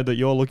 they know that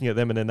you're looking at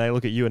them, and then they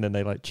look at you, and then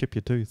they like chip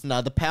your tooth.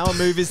 No, the power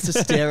move is to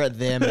stare at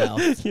their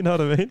mouth. You know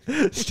what I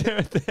mean? Stare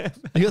at them.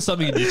 You got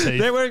something in your teeth.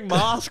 They're wearing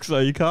masks, though.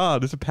 You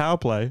can't. It's a power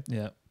play.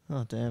 Yeah.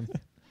 Oh damn!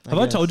 Have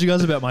I told you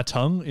guys about my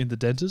tongue in the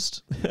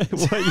dentist?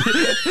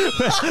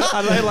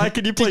 Are they like?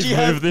 Can you please you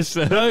move have- this?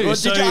 No, Well,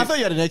 so I thought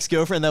you had an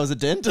ex-girlfriend that was a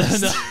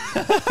dentist.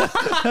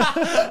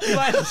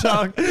 My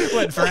tongue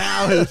went for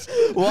hours.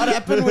 What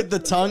happened with the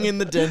tongue in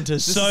the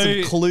dentist? This So,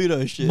 is some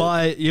Cluedo shit.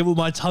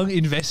 my tongue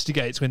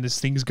investigates when there's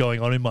things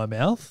going on in my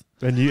mouth.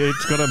 And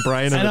it's got a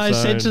brain of And I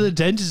its said own. to the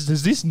dentist,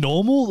 "Is this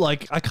normal?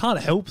 Like, I can't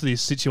help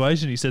this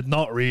situation." He said,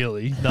 "Not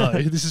really. No,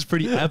 this is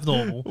pretty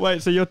abnormal."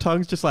 Wait, so your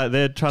tongue's just like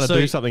they're trying to So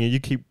do something, and you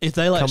keep If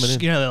they like, coming in.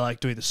 you know, they're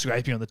like doing the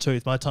scraping on the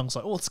tooth. My tongue's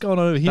like, "Oh, what's going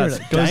on over here?" That's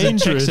and it goes and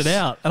checks dangerous. it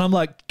out, and I'm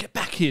like, "Get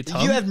back here,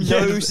 tongue." you have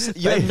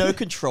no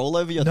control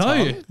over your no,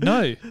 tongue.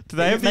 no. Do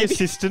they have the Maybe-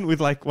 assistant with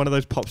like one of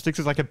those pop sticks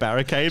as like a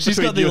barricade? She's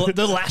got between you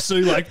the lasso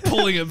like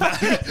pulling it back.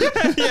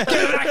 Get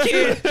back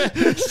here.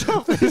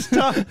 Stop this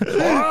tongue.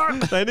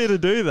 They need to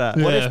do that.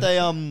 What Yeah. if they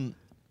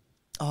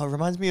Oh, it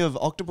reminds me of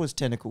octopus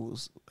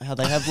tentacles. How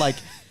they have like,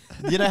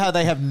 you know how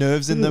they have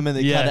nerves in them and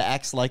it Yeah. kind of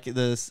acts like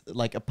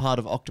like a part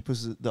of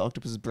the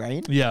octopus's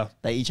brain. Yeah,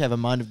 They each have a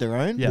mind of their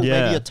own. Yeah. Well, Yeah.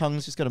 Maybe your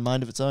tongue's just got a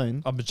mind of its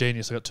own. I'm a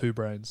genius. I got 2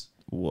 brains.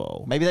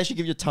 Whoa. Maybe they should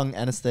give your tongue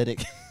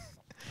anesthetic.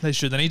 They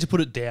should. They need to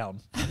put it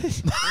down.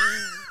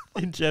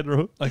 In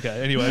general,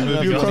 Okay. Anyway, You'll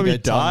moving you'll on. probably go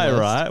tongue die, first.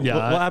 right?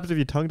 Yeah. What happens if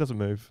your tongue doesn't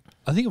move?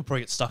 I think it'll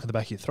probably get stuck in the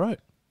back of your throat.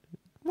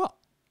 What?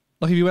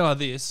 Like if you went like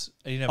this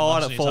and you never Oh,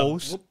 munched and it on your tongue,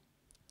 falls. whoop,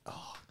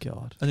 Oh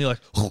God. and you're like,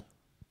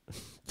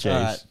 Jeez.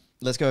 All right,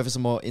 let's go over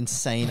some more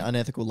insane,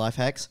 unethical life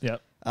hacks. yeah,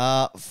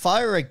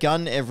 Fire a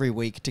gun every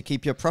week to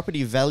keep your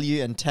property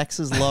value and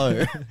taxes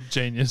low.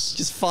 genius.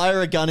 Just fire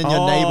a gun in your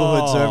Oh.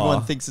 neighborhood so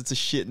everyone thinks it's a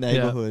shit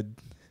neighborhood.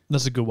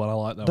 That's a good one. I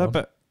like that No, one.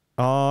 but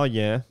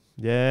yeah.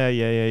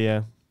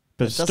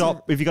 But It doesn't-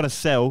 stop if you got to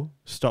sell.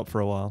 Stop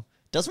for a while.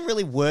 Doesn't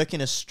really work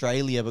in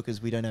Australia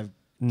because we don't have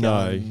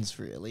No. guns,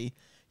 really.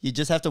 You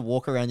just have to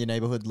walk around your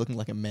neighborhood looking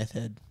like a meth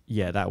head.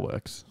 Yeah, that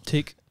works.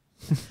 Tick.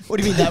 What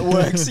do you mean that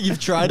works? You've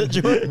tried it,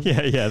 Jordan? Yeah,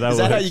 that Is works.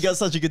 that how you got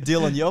such a good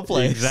deal on your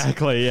place?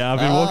 Exactly. Yeah, I've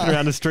been walking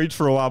around the streets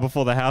for a while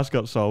before the house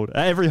got sold.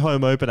 Every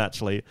home open,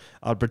 actually,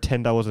 I'd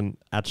pretend I wasn't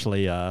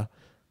actually a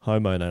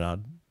homeowner. And I'd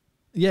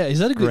Yeah, is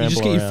that a good? You just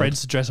Scramble get your around.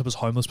 friends to dress up as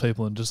homeless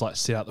people and just like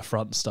sit out the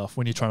front and stuff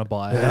when you're trying to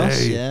buy a house.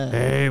 Hey. Yeah.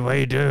 Hey, what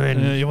you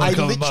doing? You want I to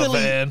come in my literally,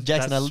 van?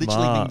 Jackson, I That's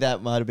literally smart. think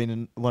that might have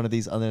been one of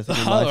these unethical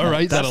Oh, life all right,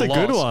 hacks. That's that a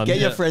lot. good one. Get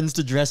your Yeah. friends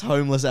to dress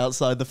homeless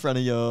outside the front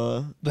of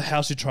your... The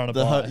house you're trying to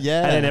The buy.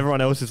 yeah. And then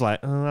everyone else is like,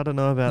 oh, I don't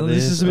know about Oh,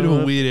 this. this is a bit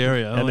of a weird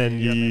area. And Oh, then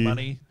you got any you-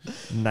 money.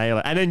 Nail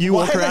it. And then you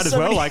Why walk are there around as so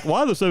well, many- like, why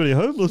are there so many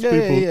homeless people?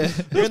 You're That's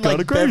in like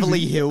kinda crazy. Beverly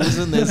Hills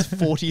and there's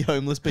 40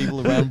 homeless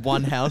people around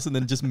one house and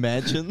then just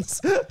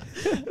mansions.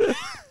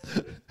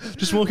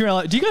 Just walking around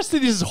like, do you guys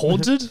think this is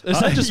haunted? Is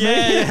that just me?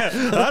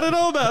 yeah. I don't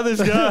know about this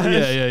guy.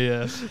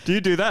 yeah. Do you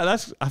do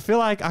that? I feel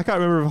like I can't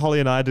remember if Holly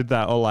and I did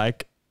that or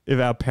like if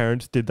our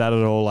parents did that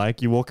at all.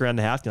 Like you walk around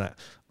the house and you're like,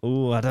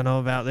 oh, I don't know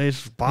about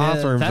this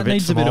bathroom's that a bit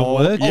needs a bit of small.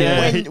 work. Oh,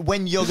 Yeah,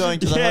 when you're going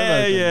to the home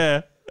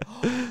yeah,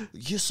 open.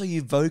 yeah. So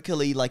you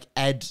vocally like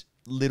add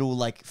little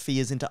like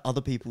fears into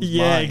other people's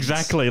Yeah, minds.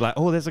 exactly. Like,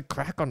 oh, there's a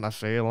crack on the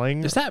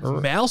ceiling. Is that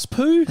mouse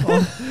poo?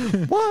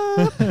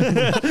 what?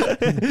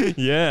 yeah.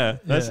 Yeah.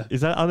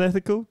 Is that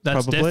unethical?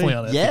 That's Probably. definitely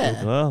unethical.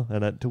 Yeah. Well,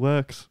 and it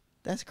works.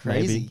 That's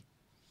crazy.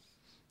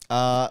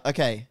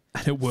 Okay.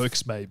 And it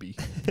works maybe.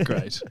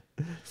 Great.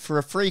 For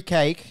a free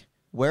cake,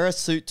 wear a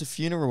suit to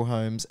funeral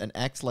homes and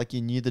act like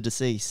you knew the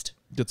deceased.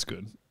 That's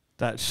good.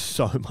 That's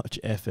so much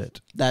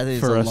effort That is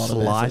for a a lot slice of,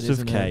 of effort,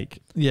 isn't it?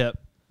 cake. Yeah.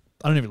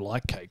 I don't even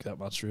like cake that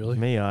much, really.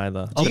 Me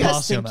either. Do I'll you guys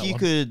pass you on think that you one.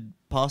 could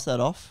pass that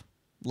off?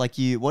 Like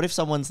what if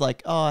someone's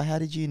like, oh, how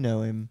did you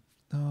know him?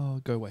 Oh,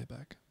 go way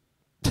back.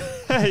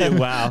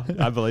 Wow,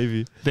 I believe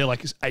you. They're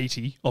like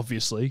 80,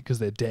 obviously, because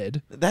they're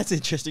dead. That's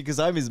interesting because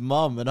I'm his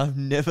mum and I've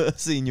never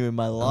seen you in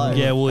my life.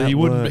 Yeah, well, at he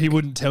work.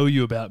 wouldn't tell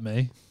you about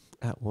me.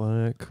 At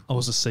work. I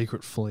was a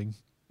secret fling.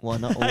 Why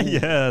not? Ooh.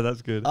 Yeah,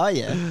 that's good. Oh,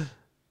 yeah.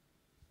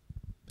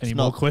 Any It's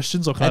more not-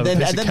 questions? Or can And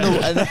I have then, a piece and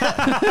of then,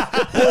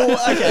 cake?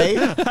 well,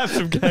 okay. Have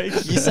some cake.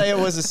 You say it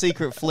was a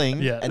secret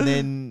fling, Yeah. and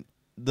then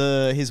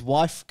his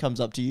wife comes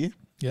up to you.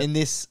 Yep. In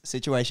this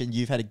situation,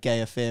 you've had a gay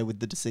affair with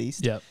the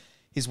deceased. Yeah.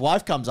 His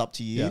wife comes up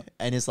to you Yeah.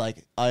 and is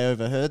like, I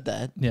overheard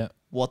that. Yeah.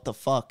 what the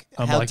fuck?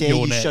 I'm How like, dare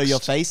 "You're you show next." your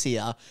face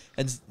here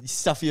and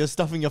you're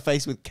stuffing your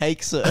face with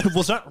cake, sir.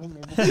 What's that?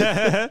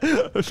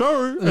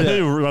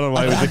 Sorry. Run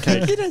away with the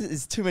cake.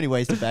 There's too many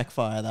ways to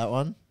backfire that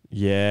one.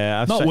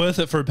 Yeah. Not worth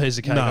it for a piece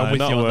of cake. No, I'm with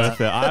not you on worth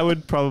that. it. I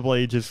would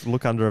probably just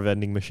look under a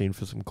vending machine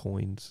for some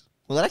coins.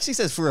 Well, it actually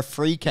says for a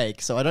free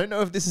cake, so I don't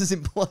know if this is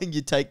implying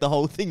you take the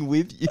whole thing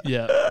with you.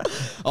 Yeah.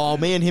 Oh,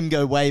 me and him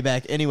go way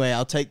back. Anyway,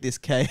 I'll take this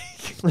cake.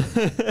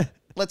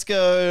 Let's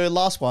go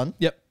last one.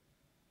 Yep.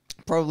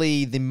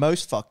 Probably the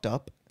most fucked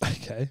up.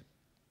 Okay.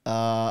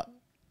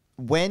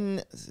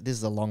 This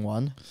is a long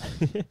one.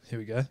 Here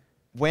we go.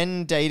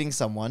 When dating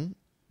someone,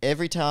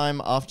 every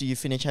time after you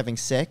finish having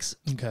sex,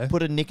 Okay.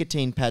 put a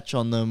nicotine patch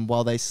on them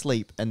while they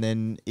sleep. And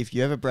then if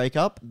you ever break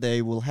up,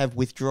 they will have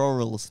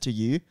withdrawals to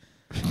you.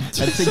 And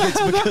think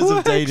it's because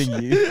of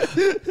dating you.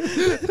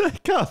 That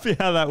can't be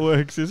how that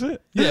works, is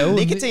it? Yeah. Well,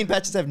 Nicotine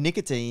patches have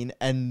nicotine,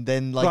 and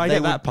then like Well, I they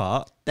get would, that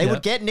part. they Yeah.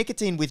 would get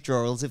nicotine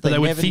withdrawals if but they they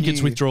would never think knew,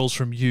 it's withdrawals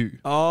from you.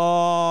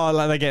 Oh,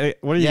 like they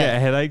get, what do you Yeah.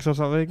 get, headaches or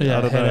something? Yeah,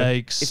 I don't know.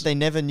 headaches. if they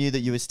never knew that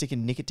you were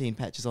sticking nicotine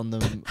patches on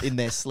them in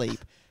their sleep,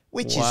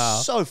 which Wow.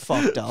 is so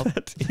fucked up.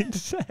 That's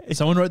insane.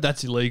 Someone wrote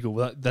that's illegal.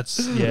 That's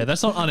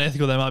not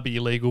unethical. They might be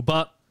illegal,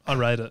 but I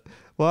rate it.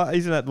 Well,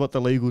 isn't that what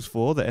the legal's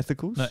for, the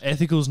ethicals? No,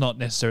 ethical's not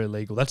necessarily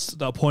legal. That's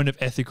the point of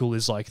ethical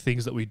is like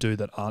things that we do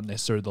that aren't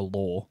necessarily the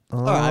law.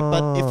 All right,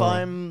 but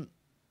Oh.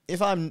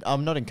 if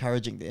I'm not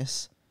encouraging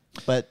this,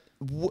 but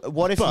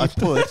what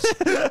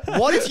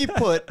if you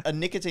put a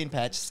nicotine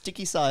patch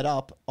sticky side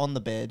up on the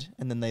bed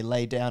and then they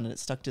lay down and it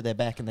stuck to their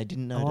back and they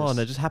didn't notice? Oh, and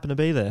they just happen to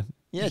be there.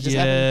 Yeah, it just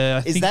Yeah, happened. I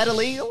Is think- that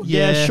illegal?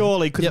 Yeah, Yeah.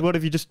 surely, because Yep. what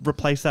if you just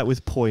replace that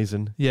with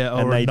poison? Yeah,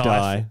 or and a they knife.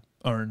 die.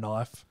 Or a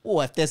knife.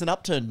 Or if there's an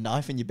upturned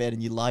knife in your bed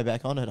and you lie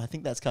back on it, I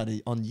think that's kind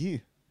of on you.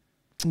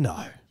 No.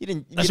 You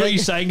didn't. That's you what don't-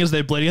 you're saying as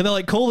they're bleeding. And they're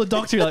like, call the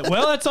doctor. You're like,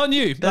 well, that's on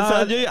you. That's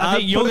on you. I think I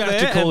you're put going it to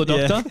have to there call the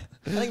and- doctor.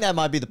 I think that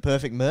might be the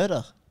perfect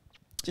murder.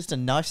 Just a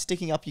knife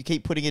sticking up. You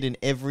keep putting it in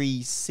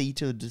every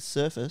seated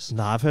surface.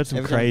 No, I've heard some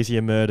Every time-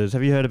 crazier murders.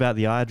 Have you heard about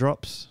the eye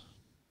drops?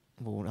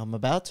 Well, I'm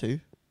about to.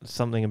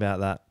 Something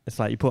about that. It's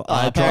like you put Oh,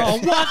 eye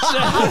apparently- drops.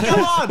 Come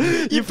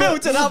on! You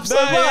built it up so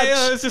No, much.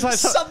 yeah, it's just like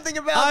something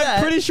about I'm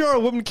that. pretty sure a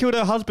woman killed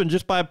her husband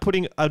just by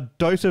putting a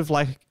dose of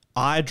like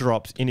eye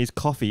drops in his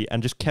coffee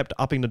and just kept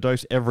upping the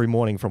dose every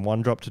morning from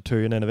 1 drop to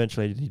 2, and then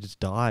eventually he just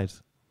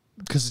dies.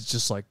 Because it's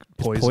just like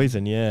It's poison.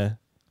 poison, yeah.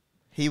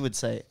 He would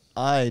say,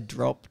 "I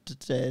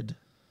dropped dead."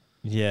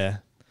 Yeah.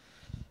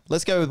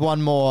 Let's go with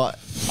one more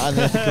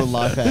unethical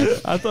life hack.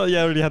 I thought you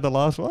already had the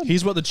last one.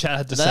 Here's what the chat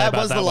had to say That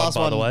about was that the one, last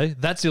by the one. way.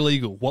 That's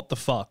illegal. What the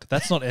fuck?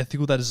 That's not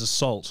ethical. That is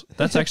assault.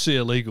 That's actually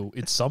illegal.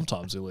 It's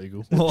sometimes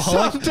illegal.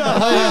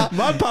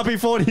 My puppy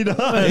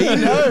 49. He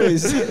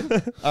knows.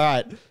 All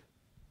right.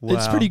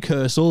 It's pretty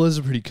cursed. All those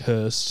are pretty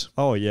cursed.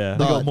 Oh, yeah.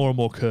 They No. got more and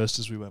more cursed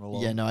as we went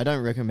along. Yeah, no, I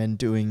don't recommend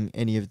doing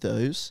any of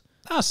those.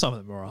 Some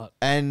of them are right.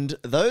 And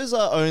those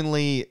are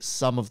only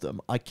some of them.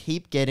 I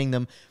keep getting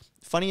them.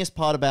 Funniest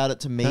part about it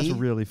to me That's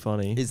really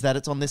funny. is that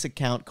it's on this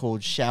account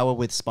called Shower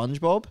with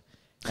SpongeBob,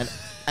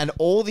 and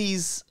all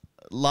these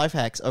life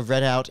hacks are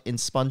read out in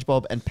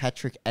SpongeBob and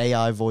Patrick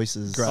AI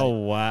voices. Oh,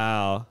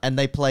 wow. And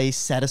they play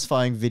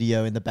satisfying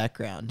video in the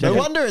background. Do you No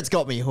reckon- wonder it's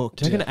got me hooked.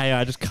 Do you reckon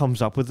AI just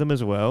comes up with them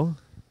as well?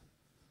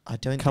 I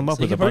don't Come think up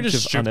so. with You a could probably bunch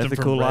just of strip them from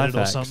unethical life Reddit or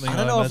hacks. something. I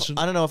don't know. imagine.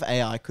 I don't know if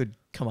AI could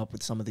come up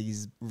with some of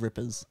these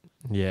rippers.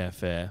 Yeah,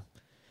 fair.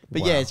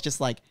 But Wow. yeah, it's just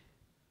like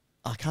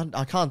I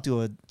can't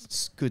do a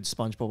good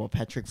SpongeBob or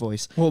Patrick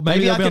voice. Well,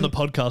 maybe I I'll be on can- the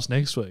podcast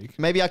next week.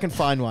 Maybe I can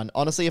find one.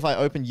 Honestly, if I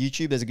open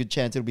YouTube, there's a good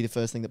chance it'll be the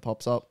first thing that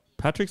pops up.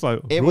 Patrick's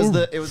like, It was "Ooh,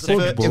 the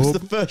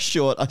SpongeBob." first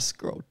short I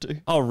scrolled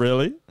to. Oh,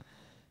 really?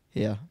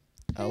 Yeah,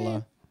 I'll.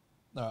 All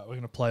right, we're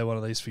going to play one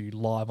of these for you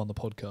live on the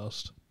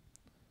podcast.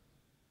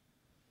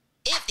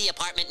 If the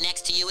apartment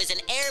next to you is an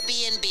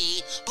Airbnb,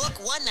 book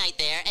one night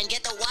there and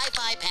get the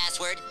Wi-Fi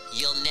password.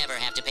 You'll never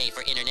have to pay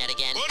for internet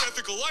again.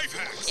 Unethical life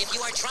hacks. If you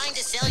are trying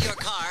to sell your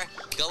car,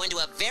 go into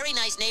a very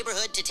nice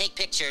neighborhood to take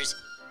pictures.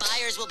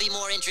 Buyers will be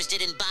more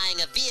interested in buying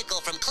a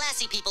vehicle from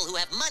classy people who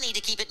have money to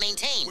keep it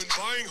maintained. When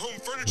buying home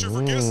furniture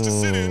for guests to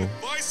sit in,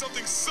 buy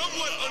something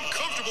somewhat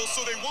uncomfortable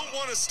so they won't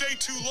want to stay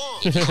too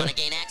long. If you want to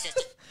gain access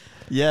to...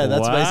 Yeah,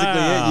 that's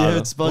basically it. You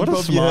heard What a SpongeBob,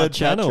 you smart heard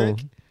channel.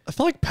 Patrick. I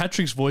feel like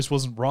Patrick's voice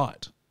wasn't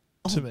right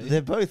to me.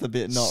 They're both a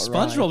bit not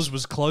right. SpongeBob's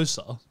was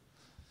closer.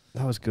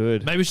 That was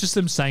good. Maybe it's just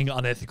them saying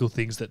unethical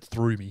things that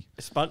threw me.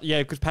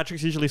 Yeah, because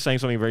Patrick's usually saying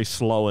something very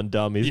slow and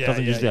dumb. He Yeah,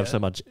 doesn't yeah, usually have yeah. so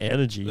much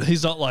energy.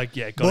 He's not like,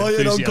 got Buy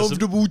an enthusiasm.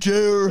 uncomfortable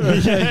chair.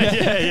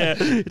 yeah.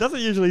 He doesn't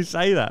usually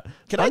say that.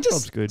 Can I SpongeBob's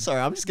just? good. Sorry,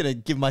 I'm just gonna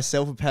give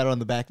myself a pat on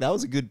the back. That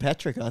was a good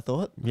Patrick, I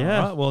thought.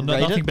 Yeah. All right, well, Rate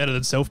nothing it? better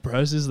than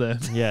self-pros, is there?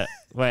 Yeah.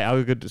 Wait,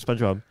 I'll go to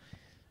SpongeBob.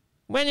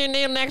 When you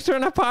kneel next to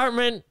an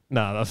apartment.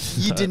 No, that's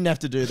You didn't have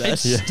to do It that.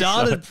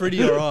 started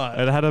pretty alright.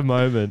 It had a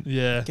moment.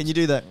 Yeah. Can you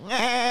do that?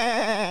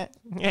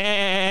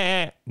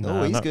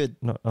 No, he's good.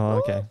 Oh,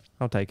 okay.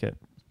 I'll take it.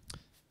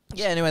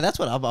 Yeah. Anyway, that's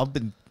what I've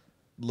been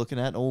looking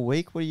at all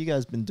week. What have you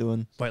guys been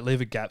doing? Wait,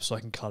 leave a gap so I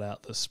can cut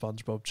out the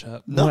SpongeBob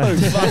chat. No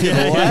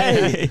fucking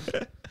way.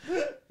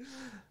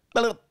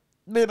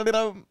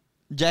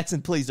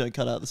 Jackson, please don't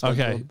cut out the SpongeBob.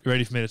 Okay,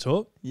 ready for me to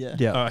talk? Yeah.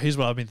 Yeah. All right, here's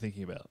what I've been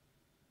thinking about.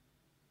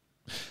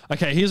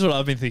 Okay, here's what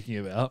I've been thinking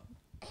about.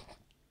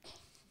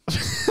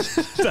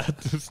 That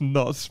is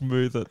not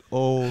smooth at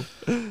all.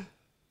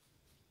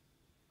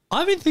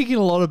 I've been thinking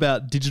a lot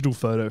about digital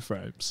photo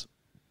frames.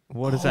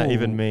 What does that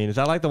even mean? Is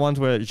that like the ones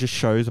where it just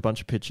shows a bunch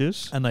of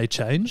pictures? And they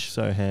change.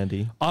 So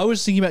handy. I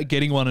was thinking about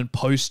getting one and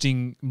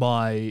posting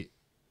my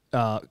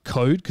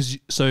code because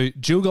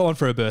Jill got one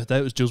for her birthday.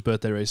 It was Jill's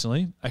birthday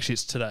recently. Actually,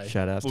 it's today.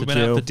 Shout outs we to went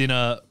out Jill. for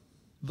dinner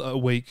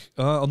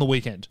on the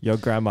weekend. Your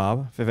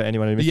grandma, if ever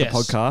anyone who missed Yes, the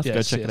podcast, go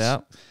yes, check it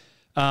yes.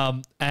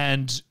 out.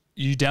 And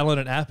you download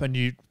an app and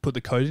you put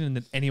the code in, and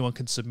then anyone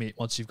can submit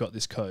once you've got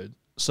this code.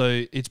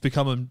 So it's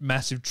become a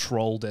massive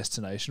troll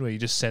destination where you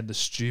just send the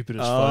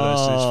stupidest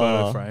photos to this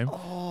photo frame.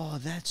 Oh,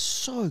 that's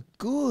so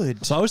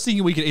good. So I was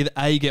thinking we could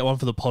either get one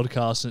for the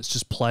podcast and it's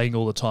just playing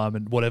all the time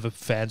and whatever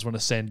fans want to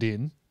send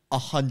in,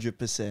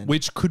 100%.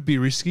 which could be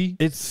risky.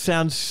 It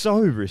sounds so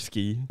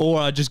risky. Or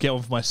I just get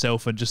one for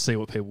myself and just see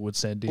what people would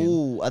send in.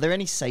 Ooh, are there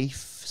any safe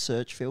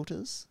search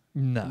filters?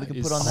 No, we can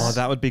it's- put on Oh,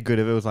 that would be good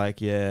if it was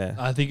like, yeah.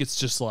 I think it's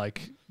just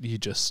like you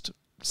just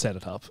set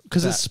it up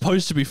because it's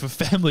supposed to be for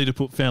family to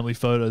put family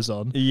photos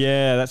on.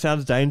 Yeah, that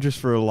sounds dangerous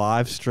for a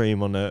live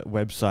stream on a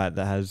website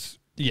that has...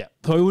 Yeah,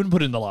 but we wouldn't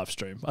put it in the live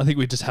stream. I think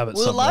we just have it.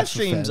 Well, the somewhere live for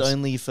stream's fans.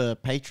 only for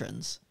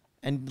patrons.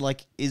 And,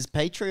 like, is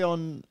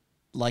Patreon,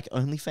 like,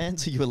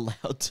 OnlyFans? Are you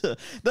allowed to...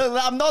 No,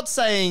 I'm not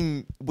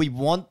saying we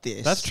want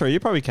this. That's true, you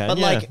probably can, But,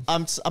 yeah. like,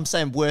 I'm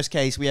saying worst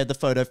case, we had the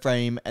photo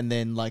frame and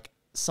then, like,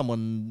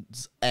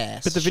 someone's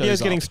ass But the video's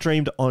shows getting up.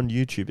 streamed on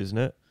YouTube, isn't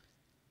it?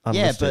 Yeah,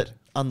 Unlisted.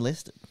 but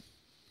unlisted.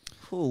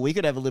 Ooh, we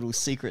could have a little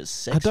secret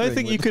sex I don't ring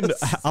think you with can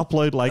us.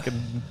 upload like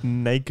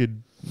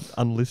naked,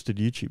 unlisted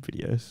YouTube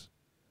videos.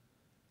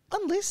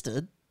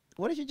 Unlisted?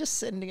 What if you're just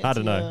sending it I to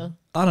don't know. your-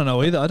 I don't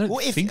know either. I don't Well,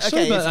 if- think okay,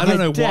 so, but if I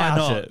don't I know why doubt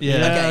not. it. Yeah.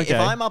 Yeah. Okay, if okay.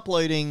 I'm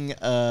uploading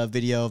a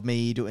video of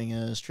me doing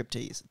a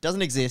striptease,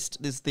 doesn't exist,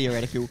 this is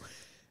theoretical,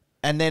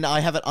 and then I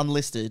have it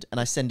unlisted and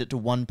I send it to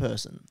one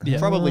person, Yeah.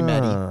 probably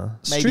Maddie,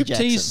 maybe Striptease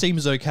Jackson.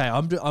 seems okay.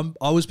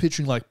 I was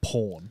picturing like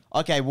porn.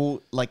 Okay,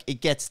 well, like,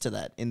 it gets to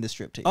that in the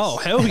striptease. Oh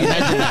hell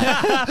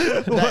yeah!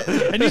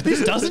 And if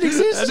this doesn't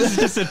exist, This is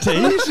just a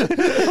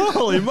tease?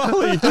 Holy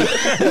moly.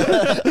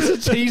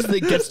 it's a tease that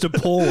gets to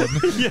porn.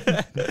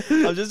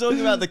 I'm just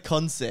talking about the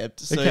concept.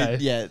 So, Okay.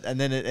 yeah, and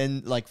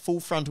then like, full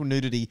frontal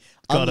nudity,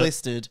 Got it.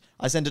 unlisted,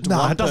 I send it to Nah,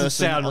 one it doesn't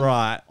person. sound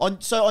right.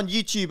 So on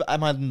YouTube,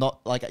 am I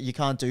not, like, you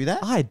can't do that?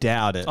 I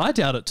doubt it. I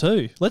doubt it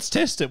too. Let's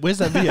test it. Where's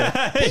that video?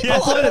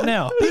 Upload it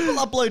now. People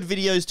upload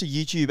videos to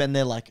YouTube and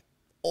they're, like,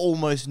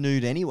 almost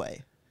nude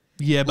anyway.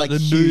 Yeah, but Like the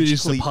nude huge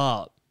is the cleat.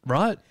 part,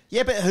 right?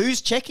 Yeah, but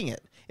who's checking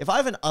it? If I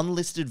have an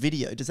unlisted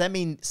video, does that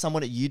mean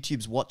someone at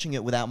YouTube's watching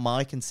it without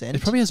my consent?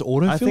 It probably has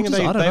auto I think filters.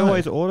 they, I don't they know.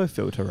 always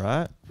auto-filter,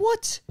 right?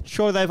 What?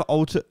 Sure, they have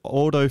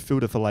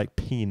auto-filter for like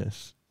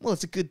penis. Well,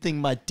 it's a good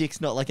thing my dick's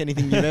not like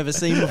anything you've ever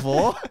seen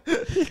before. You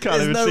can't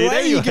There's even no see way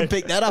it you anyway. can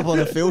pick that up on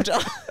a filter.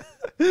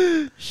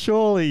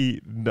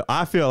 Surely, no,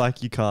 I feel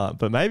like you can't,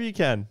 but maybe you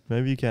can.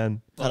 Maybe you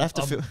can. I'd have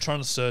to I'm feel. trying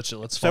to search it.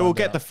 Let's So find we'll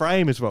get out. the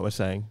frame, is what we're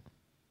saying.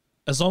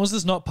 As long as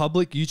it's not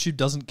public, YouTube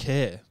doesn't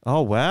care.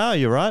 Oh wow,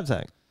 you're right,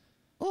 Zach.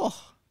 Oh,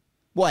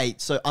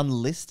 wait. So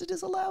unlisted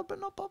is allowed, but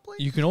not public.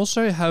 You can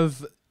also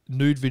have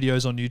nude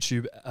videos on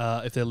YouTube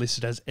if they're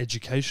listed as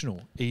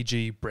educational,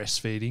 e.g.,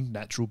 breastfeeding,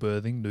 natural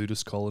birthing,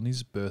 nudist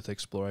colonies, birth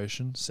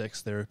exploration,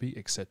 sex therapy,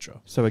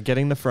 etc. So we're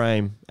getting the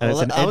frame, and Well,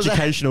 it's I an was a-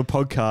 educational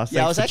podcast.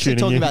 Yeah, I was Thanks for actually tuning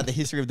talking in. about the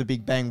history of the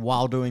Big Bang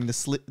while doing the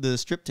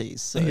striptease.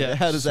 So Yeah.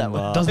 how does that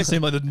Smart. work? Doesn't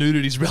seem like the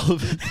nudity is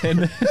relevant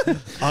then.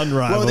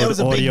 unrivaled Well, there was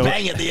a big audio.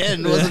 bang at the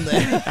end, wasn't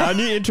there? Our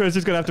new intro is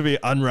just gonna have to be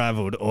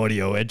unrivaled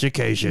audio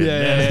education.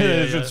 Yeah.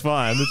 It's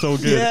fine. It's all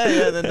good.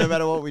 yeah. Then no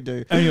matter what we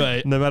do.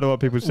 Anyway, No matter what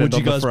people send would you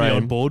on the guys be frame.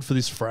 on board for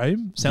this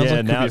frame? Sounds Yeah, like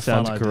it could now be it a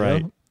fun sounds idea.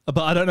 great.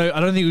 But I don't know. I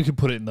don't think we could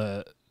put it in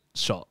the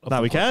shot. of No,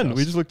 the we can. podcast.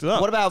 We just looked it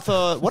up. What about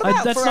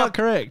That's for not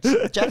correct.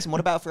 Jackson?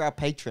 What about for our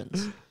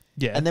patrons?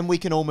 Yeah. And then we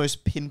can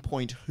almost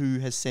pinpoint who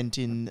has sent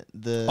in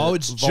the. oh,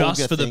 it's vulgar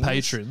just for the things.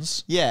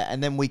 patrons. Yeah,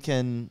 and then we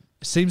can.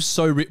 Seems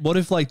so. What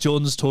if like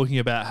Jordan's talking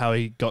about how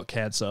he got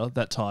cancer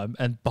that time,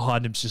 and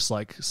behind him's just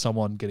like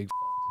someone getting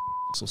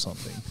or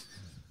something.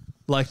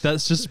 Like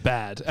that's just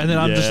bad. And then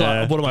I'm just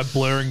Yeah. like, what am I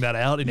blurring that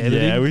out in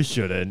editing? Yeah, we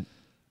shouldn't.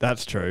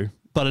 That's true.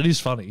 But it is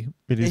funny.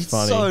 It is It's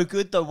funny. so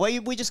good though.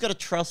 We just got to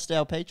trust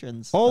our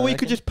patrons. Or I we reckon.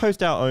 could just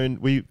post our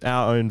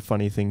own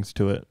funny things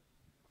to it.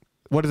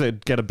 What does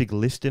it get? A big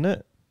list in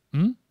it?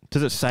 Hmm?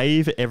 Does it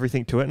save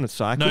everything to it and it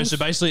cycles? No, so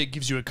basically it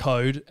gives you a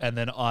code, and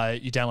then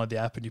you download the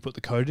app and you put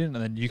the code in,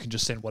 and then you can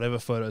just send whatever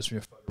photos from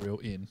your photo reel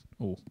in.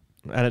 Oh,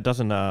 and it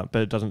doesn't. But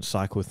it doesn't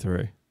cycle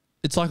through.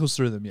 it cycles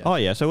through them. Yeah. Oh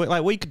yeah.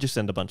 So we could just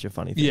send a bunch of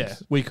funny things. yeah,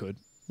 we could.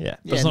 Yeah.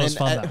 Yeah, it's and not as then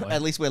fun at, that way.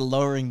 at least we're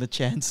lowering the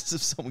chances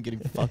of someone getting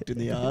fucked in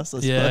the ass. I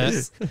Yeah.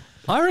 suppose.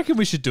 I reckon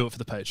we should do it for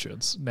the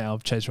patrons. Now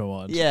I've changed my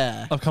mind.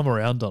 Yeah. I've come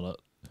around on it.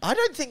 I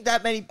don't think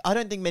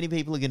many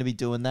people are going to be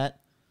doing that.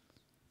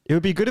 It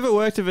would be good if it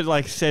worked if it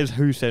like says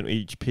who sent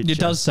each picture. It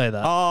does say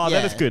that. Oh, Yeah.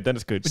 then it's good. Then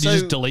it's good. But so- you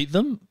just delete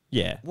them?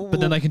 Yeah. But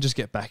then they can just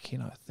get back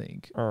in, I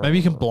think. Maybe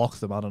you can block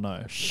them. I don't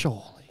know.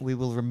 Surely. We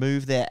will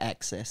remove their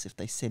access if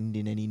they send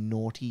in any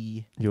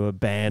naughty. You're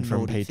banned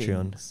from naughty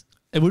Patreon. things.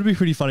 It would be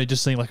pretty funny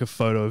just seeing like a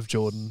photo of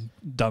Jordan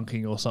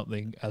dunking or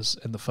something as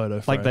in the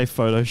photo frame. Like they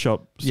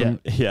Photoshop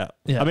some. Yeah.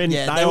 Yeah. I mean,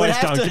 Yeah, I they would always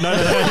have dunk. to- No.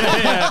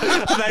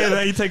 Yeah.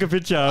 They take a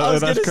picture. I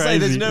was That's going to say, crazy.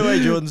 there's no way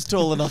Jordan's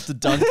tall enough to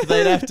dunk.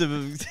 They'd have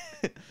to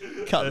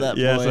cut that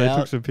Yeah, boy so they out.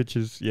 took some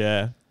pictures.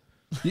 Yeah.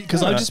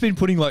 Because I've just been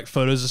putting like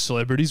photos of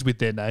celebrities with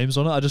their names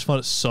on it. I just find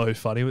it so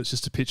funny. It's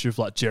just a picture of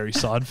like Jerry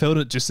Seinfeld.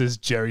 It just says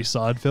Jerry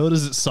Seinfeld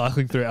as it's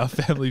cycling through our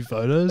family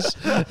photos.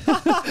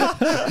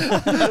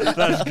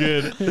 That's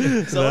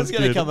good. Someone's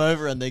going to come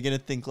over and they're going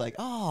to think like,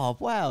 oh,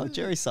 wow,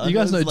 Jerry Seinfeld. You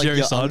guys know like Jerry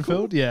your Seinfeld?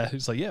 uncle? Yeah.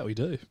 It's like, yeah, we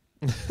do.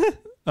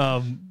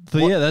 But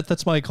yeah,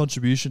 that's my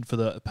contribution for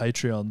the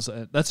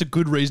Patreons. That's a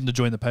good reason to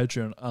join the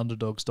Patreon.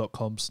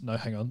 Underdogs.com's. No,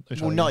 hang on.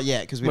 Well, not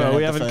yet because we Well, don't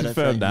we have the haven't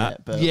photo confirmed frame that.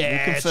 Yet, but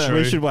Yeah, we'll confirm. true.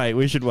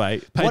 We should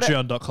wait.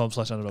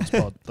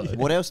 Patreon.com/underdogspod though.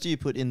 What else do you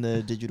put in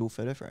the digital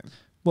photo frame?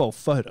 Well,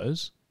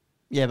 photos.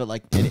 Yeah, but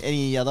like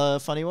any other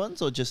funny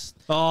ones or just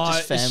family?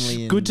 It's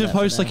and good to that for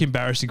post now? like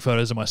embarrassing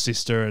photos of my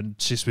sister, and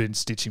she's been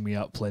stitching me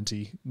up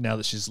plenty. Now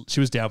that she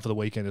was down for the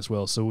weekend as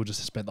well, so we'll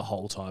just spend the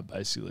whole time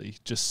basically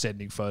just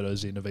sending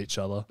photos in of each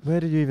other. Where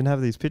did you even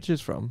have these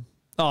pictures from?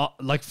 Oh,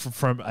 like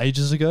from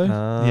ages ago.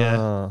 Ah.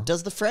 Yeah,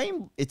 Does the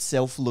frame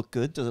itself look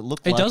good? Does it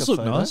look? it like does a look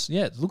photo? nice.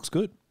 Yeah, it looks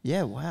good.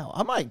 Yeah, wow.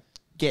 I might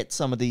get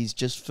some of these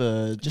just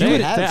for They're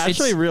to have.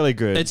 actually really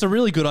good. It's a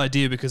really good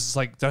idea because it's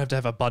like don't have to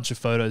have a bunch of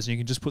photos. And you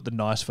can just put the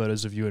nice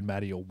photos of you and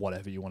Maddie or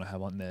whatever you want to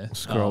have on there.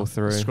 Scroll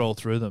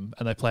through them,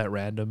 and they play at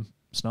random.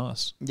 It's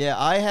nice. Yeah,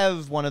 I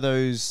have one of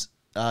those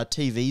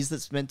TVs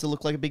that's meant to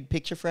look like a big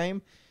picture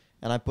frame,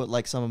 and I put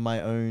like some of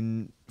my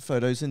own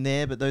photos in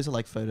there. But those are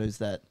like photos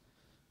that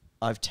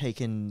I've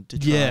taken to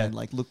try and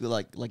like look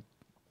like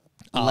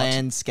Art.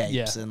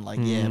 landscapes and like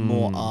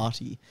more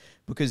arty.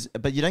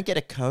 But you don't get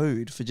a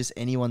code for just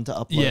anyone to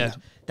upload. Yeah.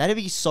 That'd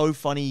be so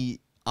funny.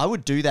 I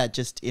would do that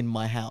just in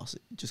my house,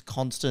 just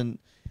constant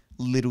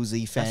little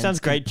Z fans. that sounds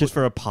can great put just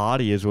for a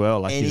party as well.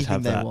 Like you just anything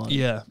have they that. want.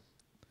 Yeah.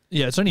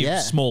 Yeah, it's only Yeah.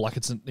 small, like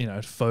it's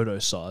photo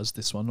size.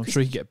 This one, I'm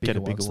sure you can get bigger,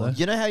 a bigger ones one. though.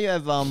 You know how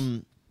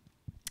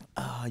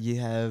you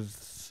have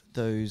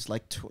those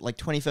like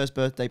 21st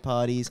birthday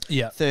parties,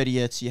 Yeah.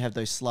 30ths. You have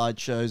those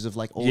slideshows of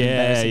like all Yeah,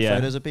 embarrassing yeah.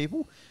 photos of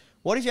people.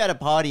 What if you had a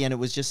party and it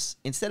was just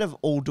instead of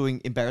all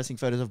doing embarrassing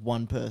photos of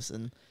one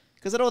person?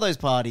 Because at all those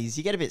parties,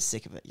 you get a bit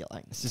sick of it. You're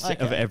like, It's just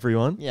okay. of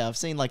everyone. Yeah, I've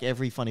seen like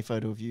every funny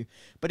photo of you.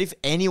 But if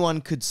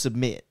anyone could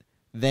submit,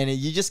 then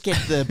you just get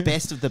the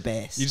best of the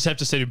best. You just have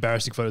to send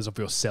embarrassing photos of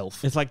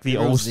yourself. It's like the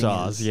They're all All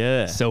Stars. zingers.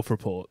 Yeah,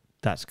 Self-report.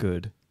 that's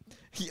good.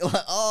 You're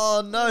like,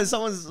 oh no,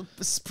 someone's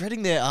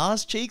spreading their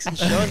ass cheeks and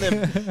showing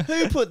them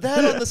who put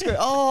that on the screen.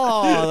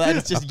 Oh,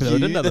 that's just Upload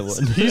you. another That's-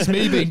 one. Here's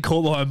me being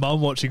caught by my mum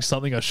watching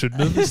something I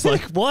shouldn't have. It's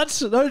like, what?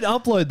 Don't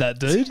upload that,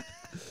 dude.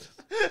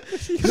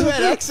 Who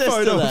had access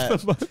to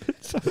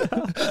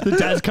that? The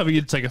dad's coming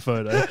in to take a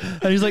photo,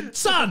 and he's like,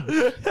 "Son,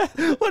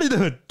 What are you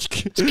doing?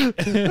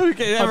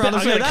 Okay, everyone will I'm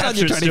see gonna that on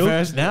your capture it still.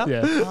 21st now.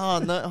 Yeah. Oh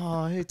no!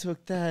 Oh, who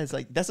took that? It's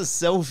like that's a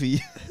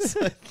selfie. It's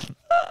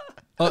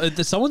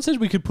like, Someone said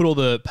we could put all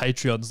the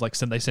Patreons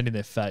they send in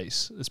their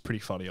face. It's a pretty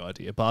funny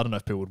idea, but I don't know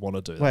if people would want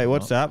to do that. Wait, or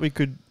what's not. that? We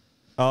could.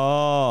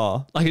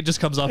 Oh, Like it just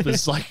comes up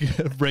as like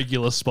a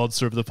regular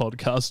sponsor of the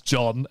podcast,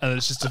 John, and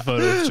it's just a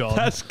photo of John.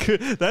 that's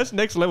good. That's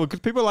next level because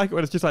people like it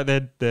when it's just like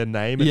their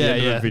name at Yeah, the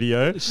end yeah. of a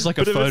video. It's just like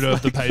a But if it's photo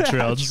of the like an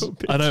Patreons. actual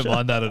I don't picture.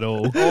 mind that at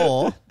all.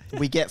 or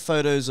we get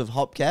photos of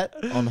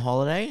HopCat on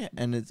holiday,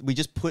 and we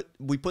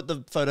put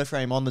the photo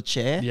frame on the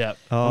chair. Yeah.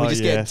 Oh, and we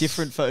just get yes.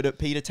 different photo.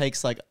 Peter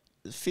takes like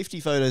 50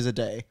 photos a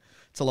day.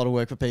 It's a lot of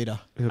work for Peter.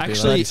 It'll be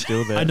Actually, like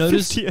still there. I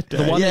noticed 50 a the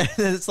day. one Yeah,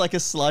 it's like a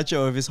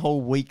slideshow of his whole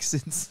week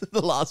since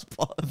the last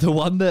pod. The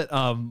one that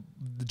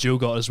Jill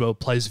got as well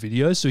plays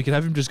videos, so we can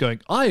have him just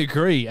going, I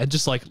agree, and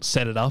just like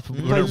set it up when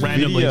it Plays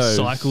randomly videos.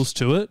 cycles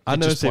to it. I've it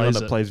never just seen one plays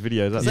that it. plays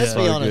videos. That's Let's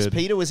so be honest. good.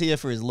 Peter was here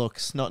for his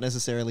looks, not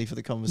necessarily for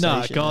the No,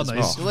 conversation. God, no,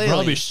 he's Clearly.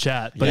 rubbish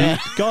chat. But Yeah.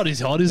 God,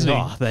 he's hot, isn't he?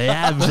 Oh, the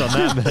abs on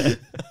that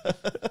man.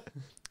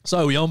 So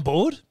are we on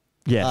board?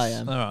 Yes, I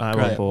am. All right, I'm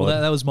great. on board.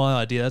 Well, that was my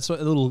idea. That's a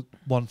little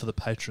one for the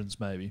patrons,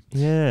 maybe.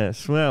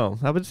 Yes, well,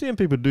 I've been seeing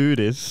people do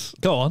this,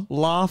 Go on.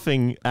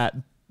 laughing at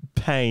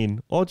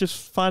pain or just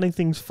finding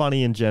things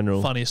funny in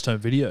general. Funniest home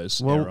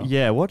videos. Well, era.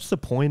 yeah, what's the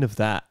point of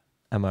that?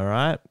 Am I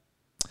right?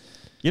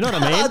 You know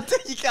what I mean?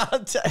 You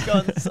can't take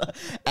on.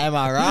 Am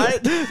I right?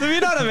 You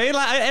know what I mean?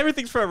 Like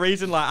everything's for a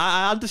reason. Like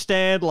I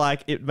understand.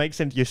 Like it makes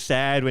sense. You're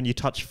sad when you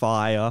touch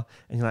fire,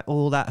 and you're like,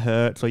 "Oh, that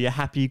hurts," or you're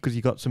happy because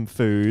you got some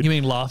food. You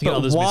mean laughing at But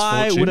others'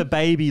 why misfortune? would a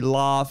baby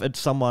laugh at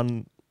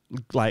someone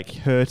like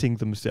hurting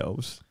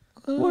themselves?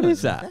 What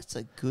is that? That's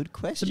a good It's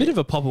question. a bit of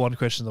a Papa One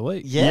question of the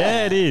week.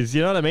 Yeah, it is.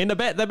 You know what I mean? The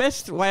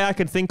best way I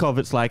can think of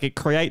it's like it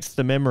creates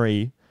the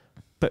memory,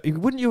 but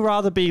wouldn't you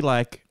rather be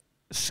like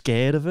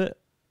scared of it?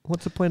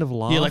 What's the point of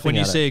laughing? Yeah, like when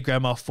you at see it? a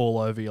grandma fall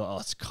over, you're like, oh,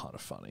 it's kind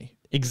of funny.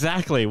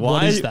 Exactly. What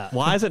Why is that?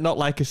 Why is it not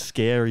like a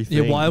scary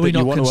Yeah, thing why are we that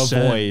you not want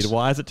concerned? to avoid?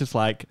 Why is it just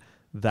like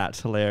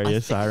That's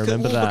hilarious. I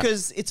remember that.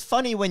 Because it's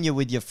funny when you're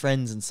with your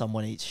friends and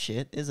someone eats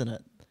shit, isn't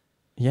it?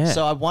 Yeah.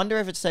 So I wonder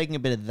if it's taking a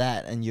bit of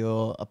that and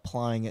you're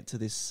applying it to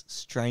this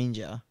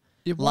stranger.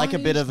 Yeah, Like a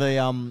bit of a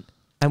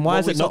and why what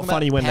is were it we not talking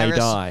funny about? when they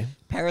die?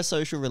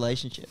 Parasocial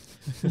relationship.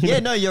 Yeah,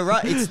 no, you're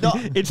right. It's not.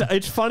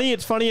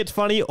 It's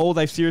funny. Or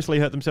they've seriously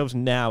hurt themselves.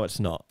 Now it's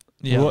not.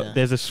 Yeah. What-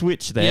 there's a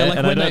switch there, Yeah, like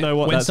and I when don't know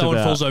what when that's someone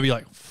about. falls over, you're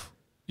like,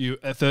 you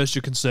at first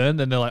you're concerned,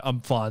 then they're like,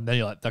 I'm fine. Then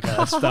you're like, okay,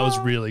 that was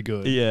really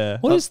good. Yeah.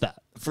 What is that?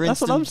 For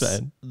That's instance, what I'm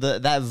saying.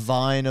 that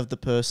vine of the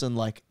person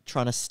like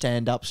trying to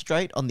stand up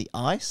straight on the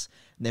ice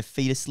and their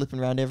feet are slipping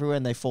around everywhere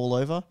and they fall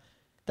over.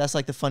 That's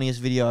like the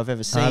funniest video I've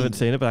ever seen. I haven't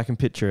seen it, but I can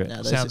picture it.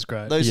 Now, Sounds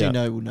great. Those Yeah. who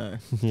know will know.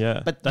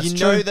 Yeah. But That's you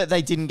know true. that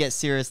they didn't get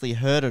seriously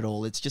hurt at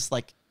all. It's just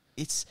like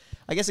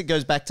I guess it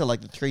goes back to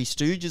like the Three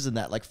Stooges and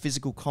that, like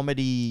physical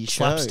comedy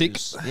Slapstick?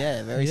 shows.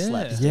 Yeah, very Yeah.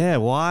 slapstick. Yeah.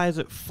 Why is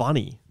it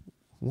funny?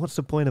 What's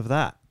the point of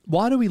that?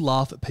 Why do we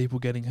laugh at people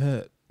getting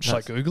hurt? Should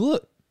I Google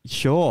it?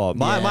 Sure.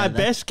 My Yeah,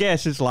 best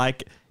guess is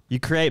like you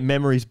create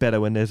memories better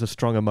when there's a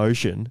strong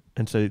emotion,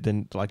 and so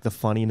then like the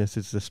funniness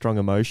is the strong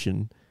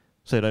emotion,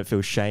 so you don't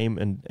feel shame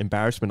and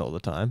embarrassment all the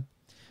time.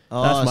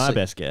 That's my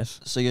best guess.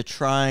 So you're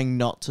trying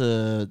not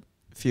to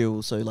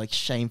feel so like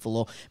shameful,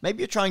 or maybe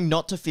you're trying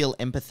not to feel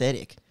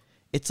empathetic.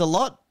 It's a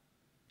lot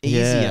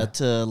easier Yeah.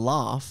 to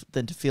laugh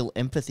than to feel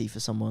empathy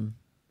for someone.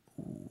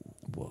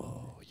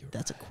 Whoa,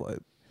 that's a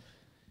quote.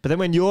 But then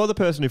when you're the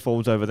person who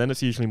falls over, then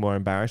it's usually more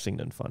embarrassing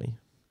than funny.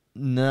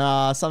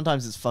 Nah,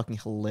 sometimes it's fucking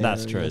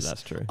hilarious.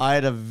 That's true. I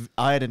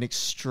had an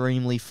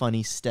extremely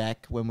funny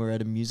stack when we were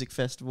at a music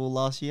festival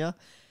last year,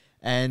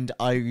 and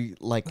I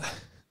like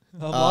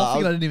I'm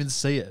laughing and I didn't even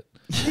see it.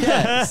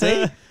 yeah,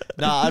 see?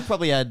 No, I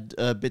probably had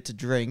a bit to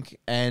drink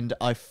and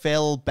I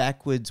fell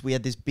backwards. We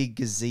had this big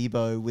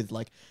gazebo with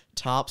like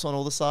tarps on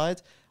all the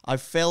sides. I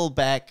fell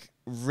back,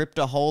 ripped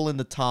a hole in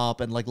the tarp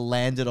and like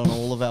landed on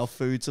all of our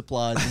food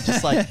supplies and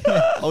just like,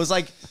 I was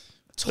like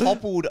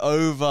toppled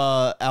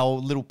over our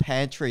little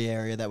pantry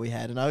area that we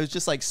had. And I was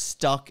just like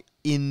stuck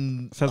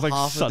in Sounds like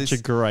half of such this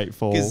a great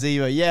fall.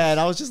 gazebo. Yeah, and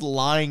I was just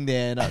lying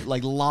there and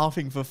like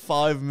laughing for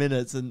 5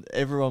 minutes, and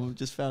everyone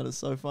just found it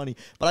so funny.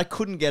 But I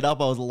couldn't get up.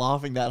 I was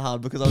laughing that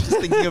hard because I was just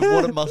thinking of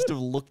what it must have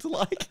looked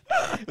like.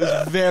 It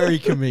was very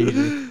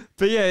comedic.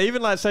 But yeah,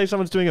 even like say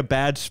someone's doing a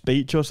bad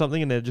speech or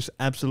something and they're just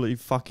absolutely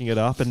fucking it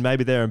up, and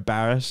maybe they're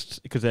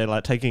embarrassed because they're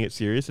like taking it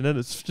serious, and then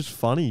it's just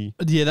funny.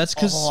 Yeah, that's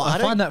because I I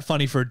don't- find that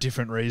funny for a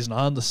different reason.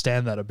 I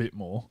understand that a bit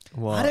more.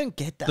 What? I don't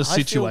get that. The I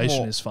feel situation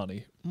more, is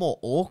funny. more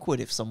awkward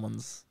if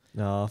someone's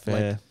No,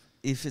 fair. like,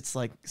 if it's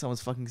like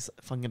someone's fucking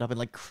it up and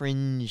like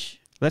cringe.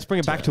 Let's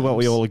bring it back to what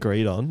we all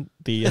agreed on.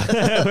 The let's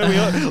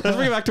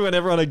bring it back to when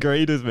everyone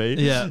agreed with me.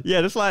 Yeah.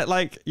 Yeah, just like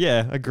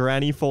a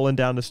granny falling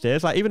down the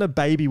stairs. Like even a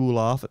baby will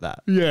laugh at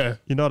that. Yeah.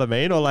 You know what I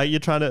mean? Or like you're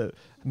trying to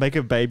make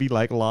a baby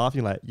like laugh,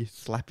 you like you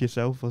slap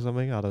yourself or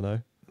something. I don't know.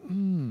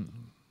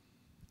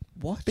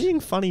 What? Being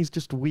funny is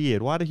just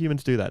weird. Why do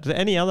humans do that? Do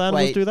any other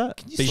animals Wait, do that?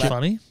 Can you Be slap,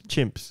 funny?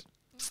 Chimps.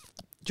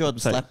 Jordan,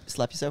 So-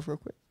 slap yourself real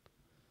quick.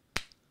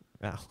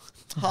 Ow.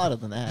 It's harder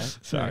than that.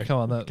 Sorry. Come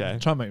on, that Okay.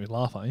 try and make me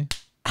laugh, aren't you?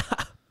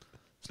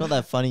 It's not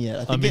that funny yet.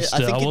 I think missed I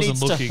it. think I it wasn't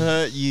needs looking. to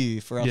hurt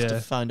you for us Yeah. to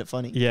find it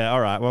funny. Yeah,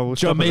 all right. Well, we'll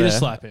Do you stop want it me to there.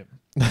 slap him?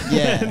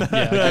 Yeah.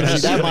 Actually,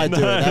 that might do it.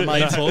 That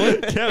might Lean do it.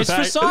 forward. Get It's for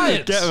back.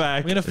 science. Get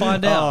back. We're going to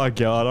find out. Oh,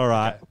 God. All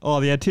right. Okay.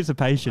 Oh, the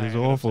anticipation is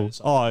Hang on, I'm awful. gonna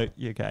say Oh,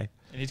 yeah, okay.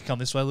 You need to come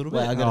this way a little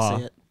bit. Wait, I gotta Oh.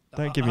 see it.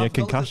 Don't give me a I've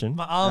got concussion.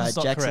 My arm's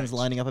not Jackson's correct.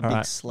 lining up a All big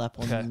right. slap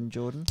on Okay.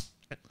 Jordan.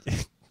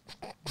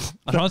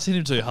 I can't see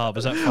him too hard.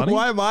 Was that funny?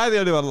 Why am I the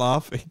only one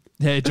laughing?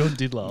 Yeah, Jordan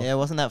did laugh. Yeah,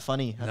 wasn't that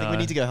funny? I think we No.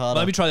 need to go harder.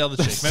 Let me try the other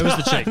cheek. Maybe it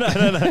was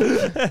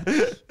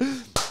the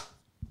cheek.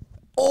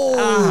 Oh,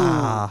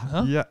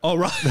 Ah, yeah. Oh,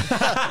 right.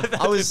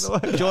 I was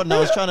Jordan. I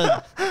was trying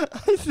to.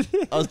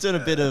 I was doing a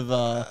bit of.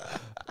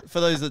 For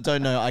those that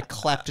don't know, I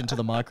clapped into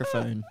the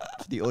microphone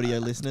for the audio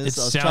listeners.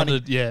 It I was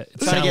sounded, yeah. It trying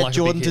to sounded get like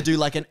Jordan a to big do hit.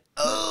 like an.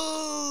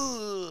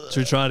 Oh. Should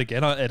we try it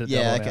again? I'll edit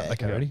Yeah, that one okay. out.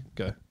 Okay, ready?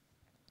 Go.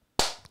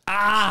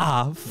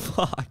 Ah,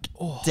 fuck.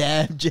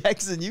 Damn,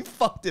 Jackson, you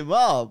fucked him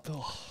up.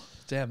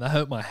 Damn, that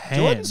hurt my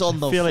hand. Jordan's on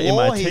the Feel floor. it in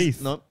my He's,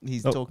 teeth. No,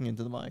 he's Oh. talking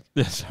into the mic.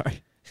 Yeah,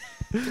 sorry.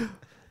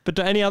 But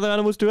do any other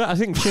animals do it? I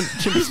think chimps,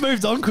 Just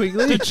moved on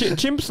quickly.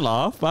 chimps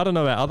laugh, but I don't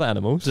know about other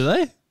animals. Do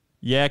they?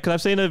 Yeah, because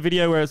I've seen a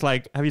video where it's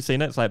like, have you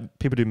seen it? It's like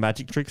people do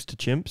magic tricks to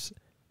chimps,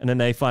 and then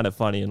they find it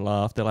funny and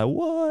laugh. They're like,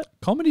 what?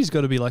 Comedy's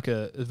got to be like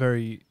a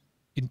very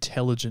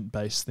intelligent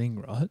based thing,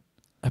 right?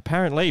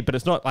 Apparently, but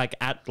it's not like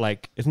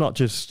it's not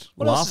just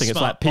What else laughing. is It's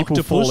smart? like people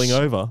Octopus? falling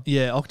over.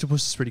 Yeah,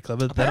 octopus is pretty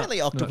clever. They're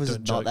Apparently, octopus is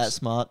doing not that jokes.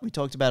 smart. We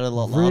talked about it a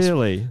lot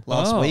Really?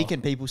 last Oh. week,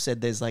 and people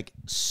said there's like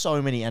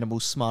so many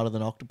animals smarter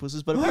than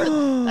octopuses. But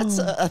apparently, that's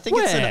I think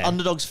it's Where? an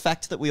Underdogs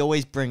fact that we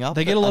always bring up.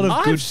 They get that a lot of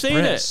I've good seen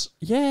press.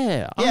 it.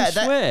 Yeah, yeah, I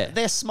swear.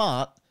 they're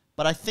smart.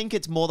 But I think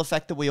it's more the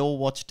fact that we all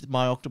watched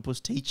My Octopus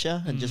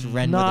Teacher and just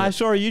ran No, with I it.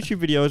 saw a YouTube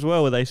video as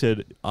well where they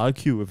said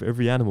IQ of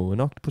every animal, and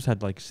octopus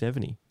had like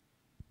 70.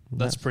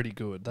 That's pretty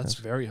good. That's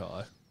very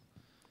high.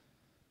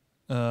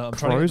 I'm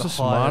trying to Crows get are the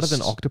smarter than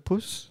highest.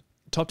 octopus.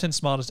 Top 10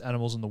 smartest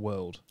animals in the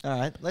world. All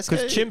right, let's go.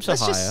 Because chimps are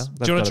let's higher. just-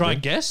 Do you want to try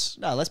and guess?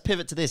 No, let's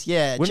pivot to this.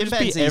 Yeah, Wouldn't it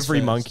chimpanzees just be every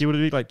first. monkey? Would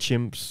it be like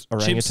chimps,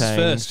 orangutans? Chimps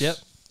first, yep.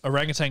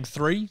 Orangutan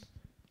 3?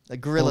 A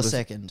gorilla What is-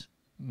 second.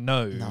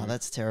 No. No,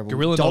 that's terrible.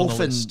 Gorilla not on the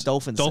dolphin. list.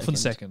 Dolphin. Dolphin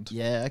second. second.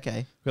 Yeah.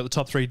 Okay. We've got the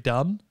top 3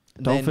 done.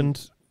 And then-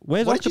 Dolphins.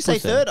 Where's What did you say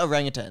octopus then? third?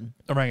 Orangutan.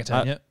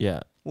 Orangutan, yep. Yeah.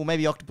 Well,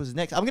 maybe octopus is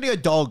next. I'm gonna go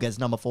dog as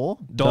number 4.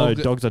 No,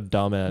 dogs are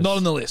dumbass. Not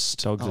on the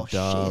list. Dogs Oh, are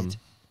dumb. shit.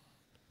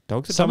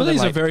 Dogs are Some dumber of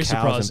these than, are very cows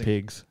surprising. and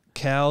pigs.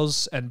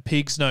 Cows and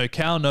pigs. No,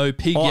 cow, no.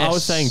 Pig, Oh, yes. I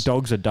was saying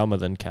dogs are dumber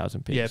than cows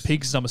and pigs. Yeah,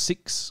 pigs number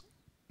 6.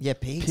 Yeah,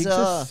 pigs, Pigs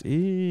are. are sick.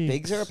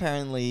 Pigs are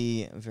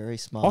apparently very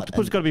smart. Octopus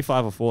and- got to be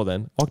 5 or 4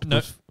 then. No,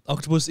 Octopus.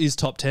 octopus is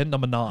top 10,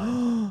 number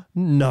 9.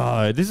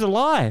 No, this is a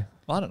lie.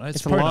 I don't know. It's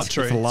It's a probably lie. not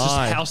true. It's a It's just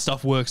lie.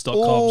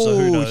 howstuffworks.com, so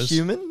who knows?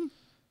 Human?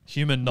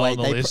 Human, not Wait, on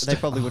the they, list. they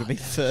probably would have been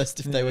first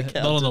if they were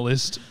counted. Not on the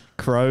list.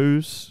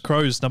 Crows.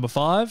 Crows, number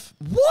 5.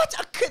 What?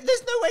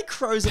 There's no way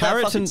crows are that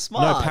Parrots fucking and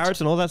smart. no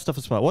parrots and all that stuff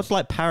is smart. What's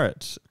like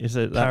parrots? Is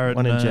it that Parrot,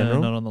 one in no,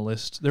 general? not on the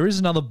list. There is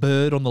another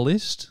bird on the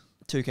list.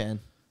 Toucan.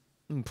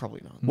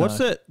 Probably not. What's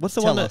No. it? What's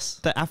the Tell one us.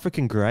 that the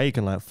African grey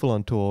can like full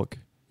on talk?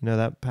 You know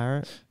that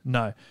parrot?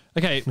 No.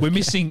 Okay, we're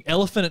missing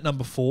elephant at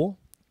number 4.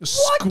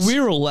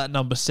 Squirrel at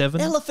number 7.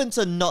 Elephants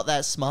are not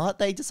that smart.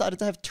 They decided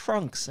to have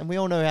trunks, and we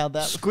all know how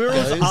that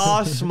Squirrels goes.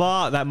 are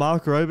smart. That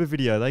Mark Rober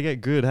video, they get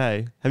good.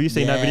 Hey, have you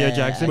seen that video, Yeah.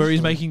 Jackson? Where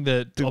he's making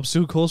the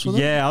obstacle course with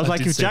them? Yeah, I was like,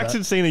 did if see that.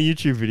 Jackson's seen a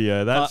YouTube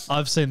video, that's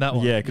I've seen that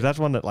one. yeah, because that's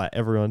one that like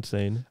everyone's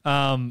seen.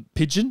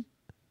 Pigeon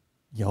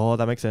Yo,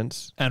 that makes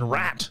sense. and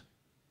rat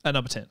at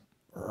number 10.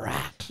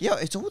 Rat. Yeah,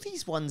 it's all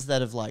these ones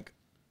that have like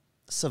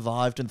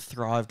survived and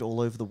thrived all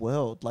over the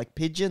world. Like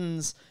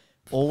pigeons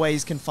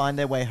always can find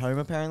their way home.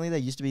 Apparently, they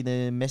used to be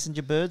the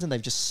messenger birds, and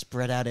they've just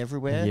spread out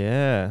everywhere.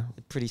 Yeah.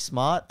 Pretty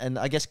smart. And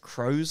I guess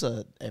crows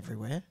are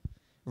everywhere.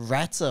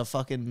 Rats are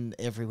fucking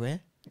everywhere.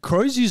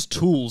 Crows use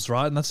tools,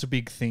 right? And that's a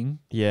big thing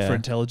Yeah. for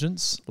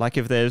intelligence. Like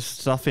if there's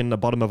stuff in the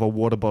bottom of a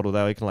water bottle,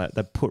 they can like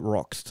they put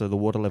rocks to the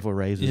water level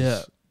raises.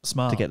 Yeah,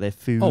 smart. To get their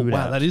food. Oh, wow,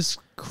 out. that is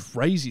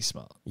crazy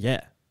smart.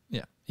 Yeah.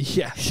 Yeah.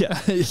 Yeah.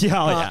 Yeah.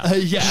 Yeah. Oh,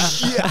 yeah.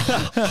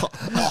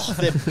 Oh,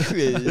 they're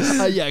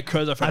crows. Yeah,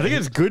 crows are I think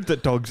it's good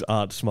that dogs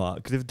aren't smart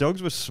because if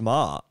dogs were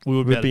smart, We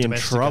would be able to in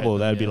domesticate trouble.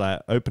 them, They'd be yeah.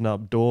 like open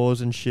up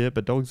doors and shit.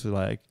 But dogs are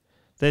like,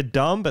 they're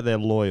dumb, but they're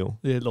loyal.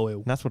 They're loyal.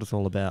 And that's what it's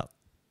all about.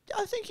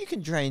 I think you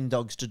can train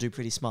dogs to do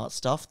pretty smart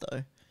stuff,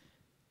 though.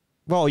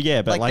 Well,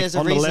 yeah, but Like, like there's a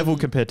on the level reason-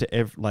 compared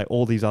to like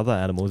all these other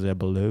animals, they're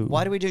below.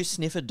 Why do we do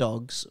sniffer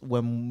dogs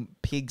when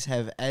pigs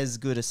have as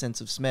good a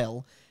sense of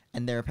smell,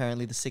 and they're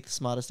apparently the 6th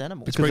smartest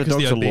animal? Because the Because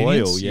dogs the are loyal,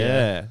 obedience, yeah.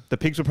 yeah. The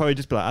pigs will probably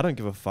just be like, I don't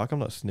give a fuck, I'm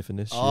not sniffing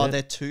this Oh, shit.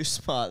 they're too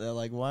smart. They're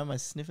like, why am I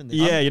sniffing this?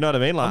 Yeah, you know what I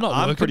mean? Like, not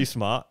I'm working. pretty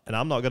smart, and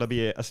I'm not going to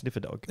be a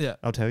sniffer dog. Yeah.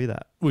 I'll tell you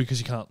that. Well, because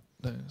you can't.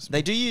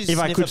 They do use If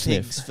I sniffer could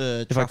sniff. pigs for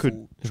If I truffle.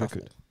 could. If I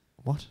truffle. could.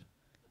 What?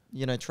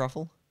 You know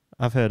truffle?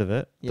 I've heard of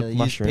it. Yeah, The they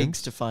mushrooms. use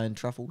pigs to find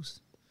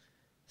truffles.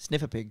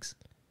 Sniffer pigs.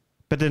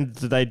 But then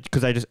do they,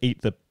 because they just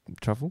eat the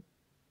truffle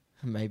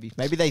Maybe.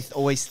 Maybe they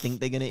always think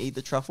they're going to eat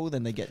the truffle,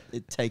 then they get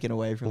it taken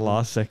away from them.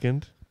 last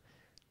second.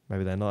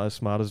 Maybe they're not as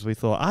smart as we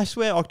thought. I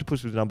swear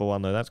octopus was number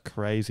 1 though. That's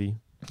crazy.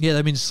 Yeah,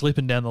 they've been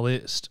slipping down the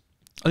list.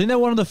 I think they're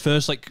one of the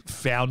first like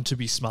found to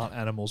be smart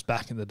animals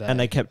back in the day. And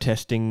they kept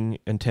testing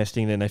and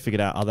testing, then they figured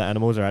out other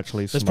animals are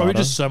actually There's smarter.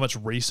 probably just so much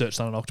research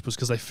done on octopus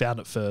because they found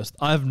it first.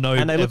 I have no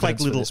and they look like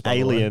evidence for little this, by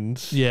the way.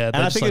 aliens. Yeah, and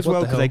they're I just think like, as what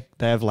well the because hell?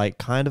 they have like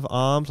kind of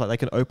arms, like they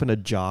can open a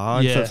jar.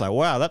 And so Yeah. it's like,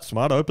 wow, that's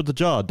smart. Open the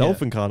jar.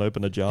 Dolphin can't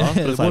open a jar.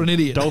 But it's What like, an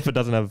idiot. Dolphin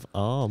doesn't have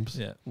arms.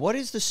 Yeah. What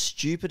is the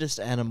stupidest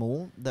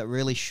animal that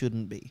really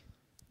shouldn't be?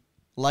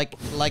 Like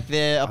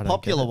they're a don't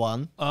popular get it. one.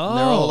 And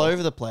they're all Oh.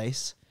 over the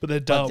place. But they're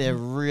But dumb. they're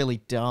really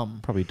dumb.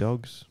 Probably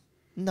dogs.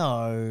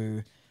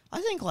 No.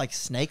 I think like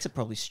snakes are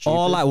probably stupid.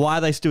 Oh, like why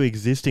are they still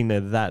existing? They're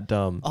that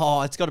dumb.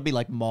 Oh, it's got to be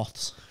like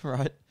moths,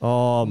 right?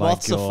 Oh my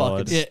Moths are god.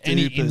 fucking- yeah,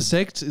 any stupid.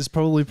 insect is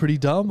probably pretty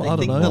dumb. They I don't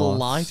think know. the Moths.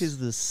 light is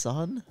the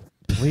sun.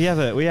 We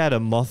had a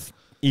moth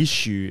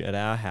issue at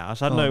our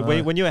house. I don't Oh, know.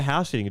 no. When you were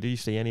house sitting, did you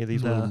see any of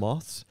these little Nah.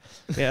 moths?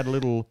 We had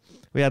little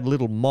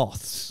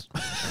moths.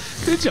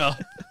 Did ya?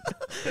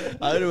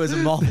 I don't know, it was a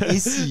moth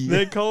issue.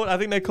 They're called. I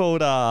think they're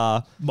called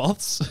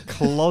Moths?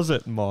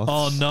 closet moths.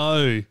 Oh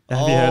no.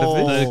 Have you heard of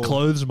Oh. this? The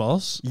clothes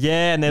moths.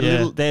 Yeah, and they're Yeah.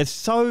 little. They're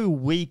so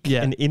weak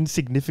Yeah. and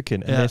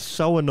insignificant, and Yeah. they're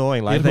so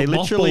annoying. You Like gotta they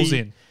put literally mothballs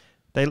in.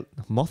 They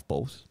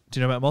mothballs. Do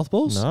you know about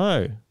mothballs?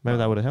 No, maybe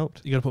that would have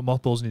helped. You got to put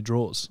mothballs in your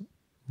drawers.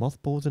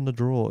 Mothballs in the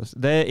drawers.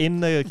 They're in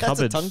the That's a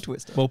cupboards. tongue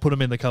twister. Well, put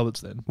them in the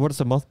cupboards then. What does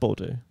a mothball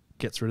do?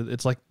 Gets rid of it.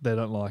 It's like they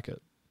don't like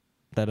it.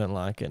 They don't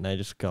like it, and they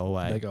just go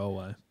away. They go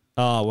away.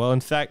 Oh, well, in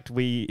fact,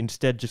 we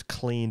instead just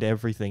cleaned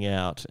everything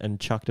out and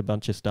chucked a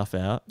bunch of stuff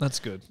out. That's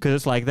good. Because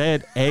it's like they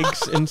had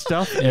eggs and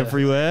stuff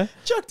everywhere.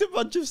 Chucked a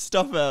bunch of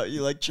stuff out.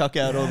 You like chuck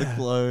out all the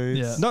clothes.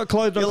 Yeah. Not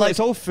clothes, You're but like- it's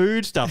all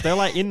food stuff. They're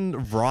like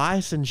in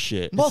rice and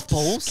shit. It's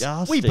Mothballs?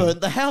 disgusting. We burnt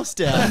the house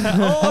down.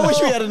 I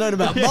wish we had known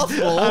about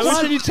mothballs.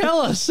 Why did you tell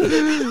us? Did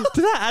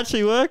that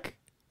actually work?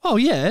 Oh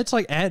yeah, it's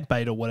like ant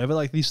bait or whatever.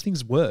 Like these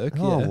things work.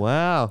 Oh yeah.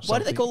 wow! Why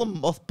do they call them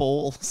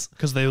mothballs?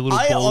 Because they're little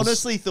I balls.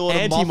 honestly thought a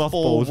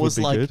Anti-mothballs mothball would was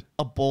be like good.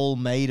 a ball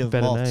made of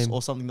Better moths name.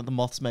 or something that the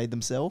moths made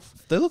themselves.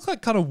 They look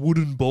like kind of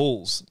wooden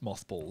balls,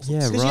 mothballs. Yeah,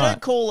 Because right. you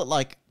don't call it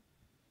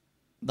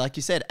like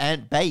you said,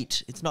 ant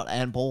bait. It's not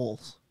ant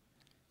balls.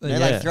 They Yeah.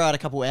 like throw out a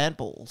couple ant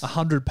balls.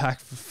 100 pack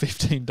for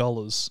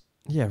 $15.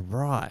 Yeah,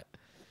 right.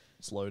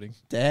 It's loading.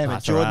 Damn it,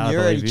 That's all right, Jordan! I You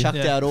already believe you. chucked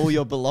Yeah. out all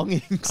your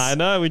belongings. I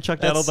know we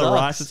chucked That out all the sucks.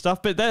 rice and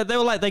stuff, but they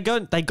were like they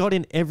got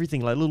in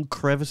everything, like little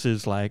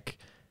crevices, like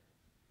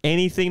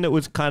anything that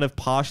was kind of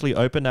partially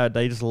open.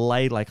 They just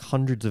laid like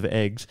hundreds of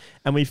eggs,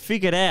 and we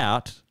figured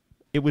out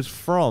it was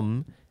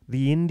from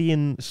the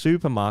Indian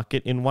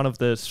supermarket in one of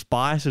the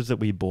spices that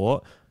we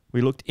bought. We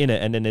looked in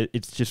it, and then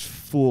it's just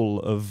full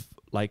of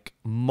like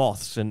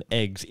moths and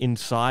eggs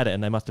inside it,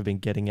 and they must have been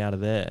getting out of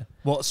there.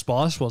 What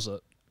spice was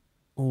it?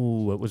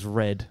 Ooh, it was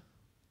red.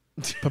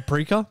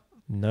 Paprika?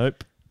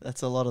 Nope.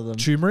 That's a lot of them.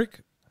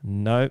 Turmeric?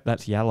 Nope,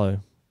 that's yellow.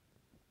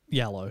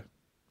 Yellow.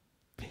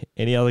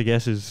 Any other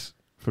guesses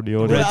from the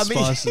Red audience?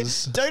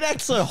 spices. Don't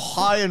act so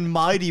high and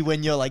mighty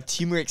when you're like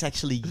turmeric's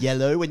actually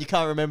yellow when you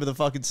can't remember the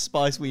fucking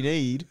spice we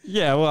need.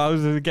 Yeah, well, I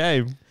was in the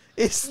game.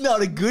 It's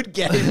not a good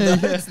game though.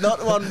 It's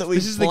not one that we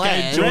This is the game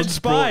planned. George Red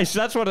spice,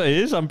 that's what it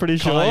is, I'm pretty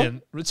sure.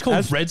 Cayenne. It's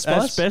called red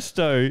spice?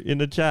 Asbesto in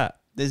the chat.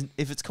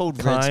 If it's called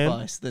Cayenne. red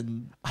spice,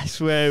 then I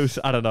swear it was,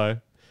 I don't know.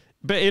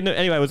 But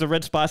anyway, it was a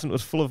red spice and it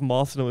was full of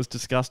moths and it was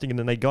disgusting. And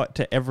then they got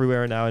to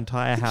everywhere in our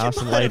entire house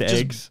you and might laid have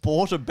just eggs.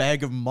 bought a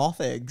bag of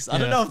moth eggs. I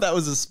don't Yeah. know if that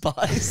was a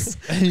spice.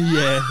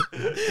 Yeah.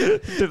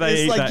 Did they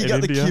It's eat like that you in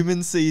got India? the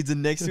cumin seeds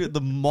and next to it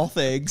the moth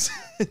eggs.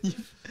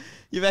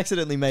 you've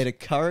accidentally made a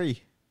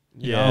curry.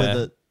 Yeah.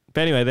 With it.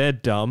 But anyway, they're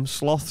dumb.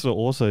 Sloths are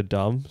also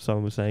dumb,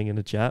 someone was saying in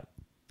the chat.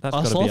 That's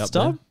Are got to be sloths up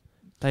there. dumb?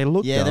 They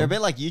look Yeah, dumb. they're a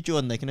bit like you,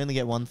 Jordan. They can only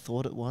get one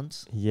thought at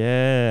once.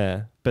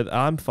 Yeah, but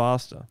I'm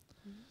faster.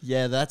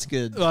 Yeah, that's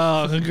good.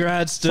 Oh,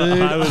 congrats, dude.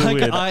 So I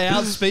would win. I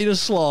outspeat a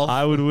sloth.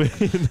 I would win.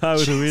 I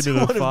would win It's in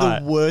a one fight.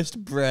 of the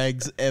worst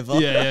brags ever.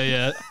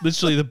 Yeah.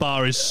 Literally, the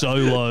bar is so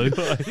low.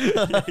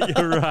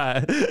 You're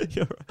right.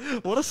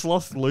 What a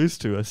sloth lose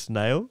to? A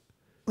snail?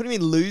 What do you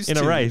mean lose In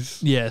to? a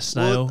race? Yeah,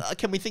 snail. Well,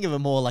 can we think of it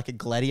more like a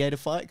gladiator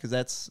fight? Because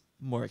that's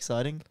more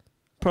exciting.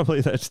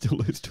 Probably they'd still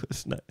lose to a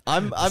snail.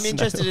 I'm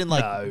interested in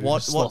like No,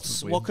 what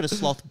sloths would what win. could a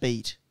sloth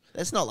beat?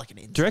 That's not like an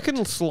insect. Do you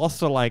reckon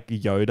sloths are like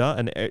Yoda,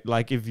 and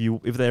like if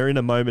they're in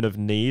a moment of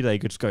need, they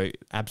could just go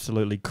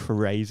absolutely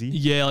crazy?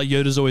 Yeah, like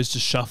Yoda's always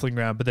just shuffling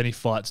around, but then he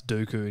fights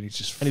Dooku and he's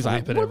just And he's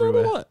like, flipping "What, what,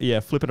 everywhere. what?" Yeah,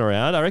 flipping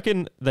around. I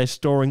reckon they're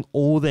storing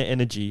all their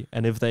energy,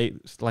 and if they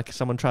like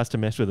someone tries to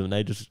mess with them,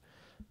 they just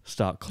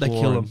start They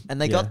clawing. kill 'em. And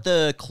they Yeah. got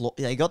the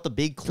they got the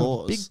big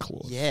claws. big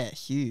claws. Yeah,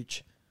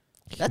 huge.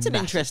 That's an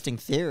Massive. interesting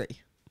theory.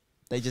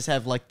 They just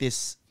have like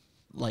this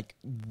like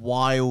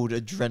wild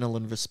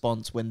adrenaline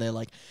response when they're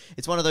like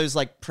it's one of those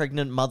like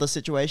pregnant mother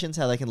situations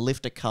how they can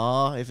lift a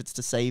car if it's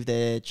to save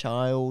their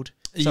child.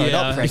 Sorry, Yeah,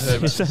 not I've pregnant.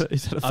 heard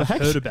Is that a I've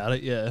fact? heard about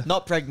it, yeah.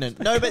 Not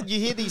pregnant. No, but you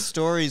hear these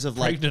stories of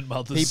like Pregnant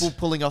mothers. people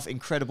pulling off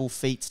incredible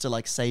feats to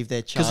like save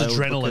their child. Because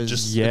adrenaline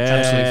just Yeah,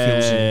 absolutely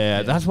fills you.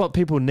 Yeah. that's what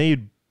people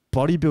need.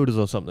 Bodybuilders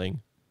or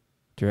something.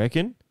 Do you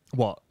reckon?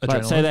 What?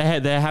 Like, say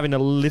Adrenaline? they're having to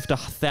lift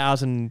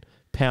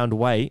 1,000-pound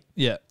weight,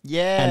 Yeah.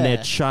 Yeah. and their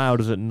child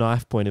is at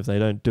knife point if they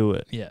don't do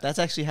it. Yeah. That's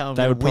actually how I'm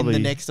They going would to win the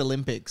probably- next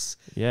Olympics.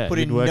 Yeah, Put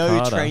you'd in work no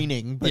harder.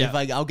 training, but Yeah.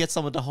 if I'll get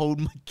someone to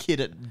hold my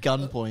kid at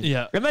gunpoint.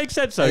 Yeah. It makes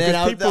sense though, And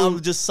then because I'll people.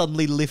 just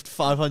suddenly lift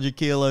 500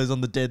 kilos on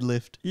the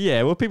deadlift.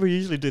 Yeah, well, people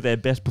usually do their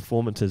best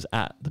performances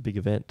at the big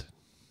event.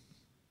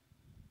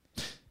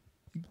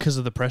 Because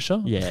of the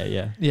pressure? Yeah,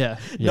 yeah. Yeah.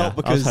 Yeah, Not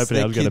because I was hoping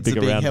their I was going to kids big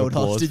are being round of held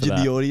applause hostage for in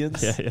the that.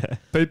 audience. Yeah, yeah.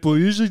 People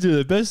usually do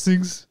their best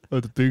things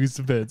at the biggest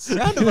events.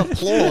 Round of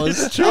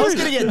applause. It's true. I was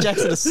going to get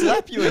Jackson to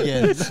slap you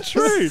again. It's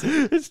true.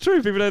 It's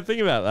true. People don't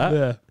think about that,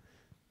 Yeah.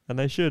 and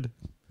they should.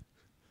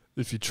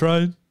 If you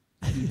train,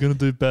 you're going to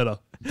do better.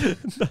 That's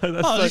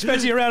Oh, so, just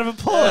fancy a round of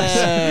applause.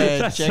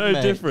 that's so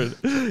checkmate. different.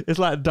 It's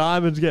like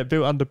diamonds get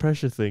built under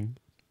pressure thing.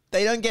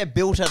 They don't get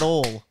built at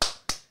all.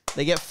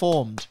 They get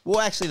formed.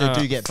 Well, actually, they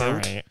do get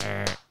built.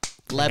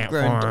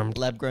 formed.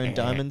 Lab grown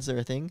diamonds are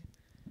a thing.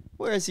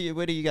 Where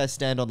do you guys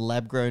stand on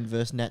lab grown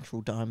versus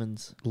natural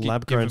diamonds?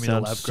 Lab giving grown me the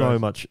sounds lab so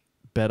grown. much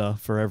better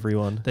for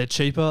everyone. They're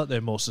cheaper.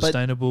 They're more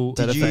sustainable.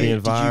 Better Did for the you get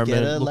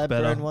environment, a look lab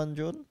better. grown one,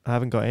 Jordan? I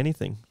haven't got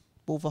anything.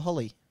 Well, for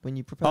Holly when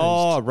you proposed.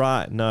 Oh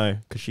right, no,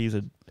 because she's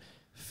a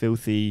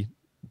filthy,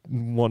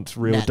 wants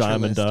real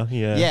Naturalist. diamonder.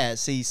 Yeah, Yeah,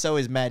 see, so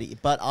is Maddie.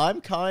 But I'm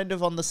kind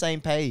of on the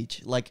same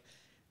page. Like,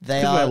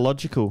 they because we're are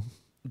logical.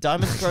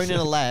 diamonds grown in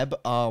a lab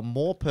are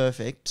more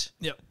perfect.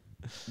 Yep.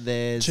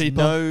 There's Cheaper.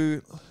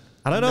 no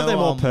I don't know if No, they're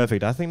more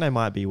perfect. I think they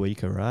might be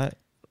weaker, right?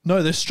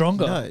 No, they're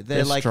stronger. no. They're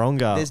They're like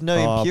stronger. There's no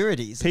Oh,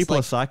 impurities. It's People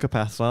like, are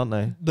psychopaths, aren't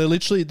they? They're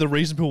literally, the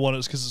reason people want it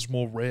is because it's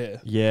more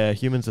rare. Yeah,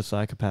 humans are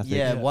psychopathic.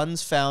 yeah, Yeah.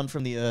 one's found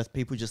from the earth.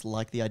 People just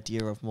like the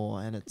idea of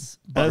more, and it's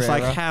and it's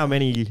like rarer. how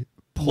many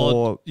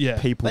poor yeah.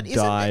 people But isn't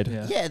died.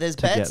 there- Yeah. yeah, there's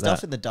to bad get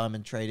stuff that. in the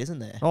diamond trade, isn't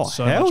there? Oh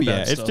So hell much yeah!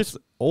 bad It's stuff. just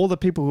all the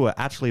people who are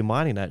actually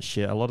mining that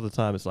shit. A lot of the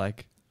time, it's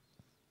like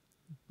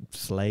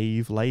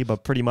slave labor,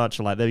 pretty much.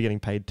 Like they're getting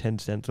paid 10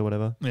 cents or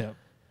whatever. Yeah.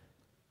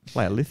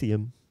 Like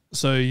lithium.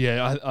 So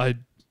yeah,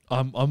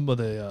 I'm with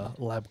the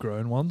lab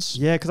grown ones.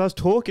 Yeah, because I was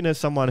talking to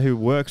someone who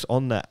works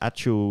on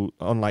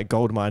like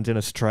gold mines in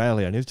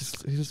Australia, and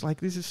he was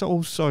like, this is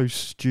all so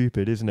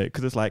stupid, isn't it?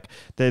 Because it's like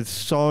there's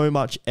so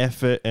much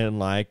effort and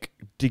like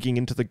digging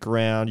into the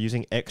ground,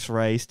 using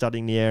X-ray,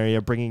 studying the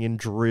area, bringing in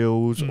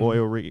drills,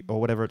 oil or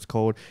whatever it's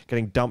called,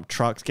 getting dump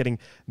trucks, getting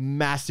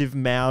massive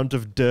mounds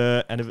of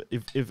dirt, and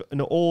if and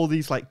all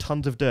these like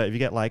tons of dirt, if you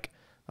get like,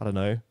 I don't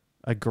know,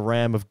 a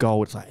gram of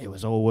gold, it's like it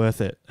was all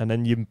worth it, and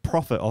then you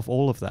profit off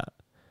all of that.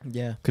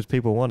 Yeah. Because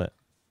people want it.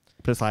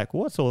 But it's like,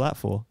 what's all that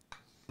for?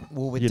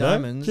 Well, with You know?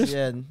 diamonds, Just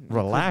yeah.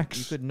 relax.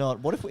 You could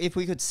not. What if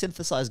we could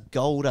synthesize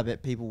gold? I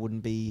bet people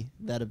wouldn't be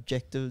that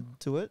objective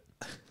to it.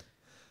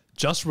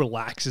 Just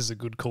relax is a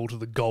good call to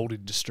the gold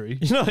industry.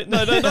 No.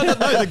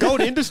 The gold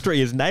industry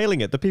is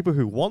nailing it. The people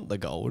who want the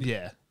gold,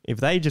 Yeah. if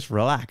they just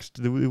relaxed,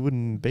 it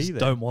wouldn't be Just there.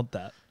 don't want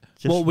that.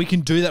 Just- Well, we can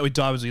do that with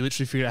diamonds. We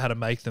literally figure out how to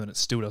make them and it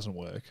still doesn't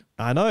work.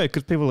 I know,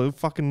 because people are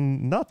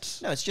fucking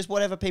nuts. No, it's just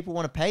whatever people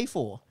want to pay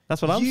for.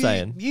 That's what I'm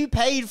saying. You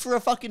paid for a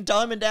fucking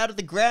diamond out of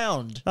the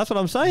ground. That's what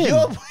I'm saying.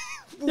 You're-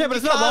 Yeah, but you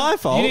it's not my can't-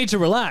 fault. You need to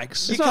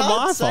relax. You It's not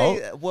can't my say,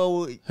 fault.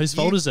 Well, Whose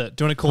fault is it?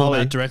 Do you want to call Holly.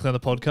 them out directly on the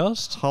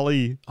podcast?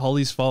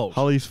 Holly's fault.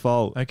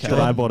 fault. Okay. That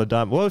I bought a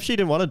diamond. Well, if she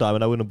didn't want a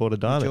diamond, I wouldn't have bought a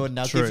diamond.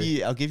 Jordan,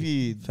 True. I'll give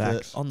you the,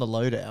 Facts. on the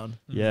lowdown.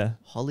 Yeah.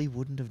 Holly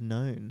wouldn't have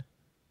known.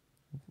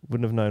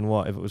 Wouldn't have known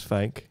what if it was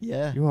fake.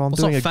 Yeah. I'm Well, it's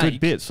doing a not good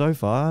fake. bit so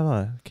far,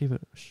 aren't I? Keep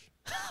it. Shh.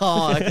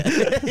 Oh,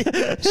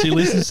 okay. She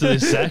listens to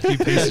this, Zack, you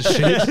piece of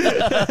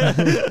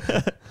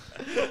shit.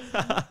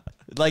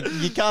 Like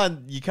you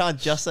can't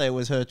just say it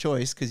was her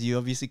choice because you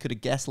obviously could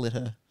have gaslit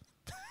her.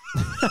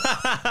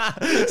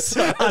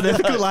 So,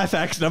 Unethical life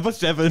hacks number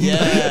 7.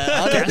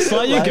 yeah,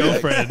 Gaslight your Like-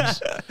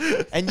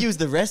 girlfriend. and use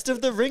the rest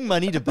of the ring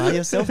money to buy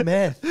yourself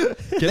meth.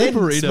 Get Then a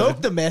burrito.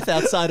 smoke the meth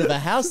outside of a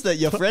house that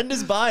your friend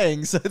is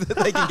buying so that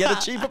they can get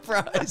a cheaper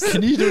price.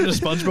 Can you do it in a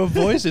SpongeBob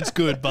voice? It's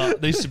good, but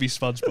it needs to be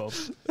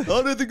SpongeBob.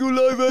 Unethical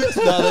life hacks.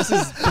 No, this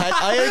is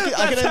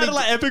I can only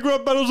like epic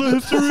rap battles of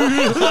history.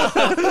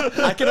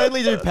 I can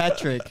only do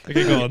Patrick.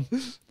 Okay, go on.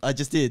 I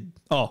just did.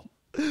 Oh,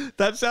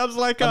 That sounds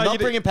like I'm not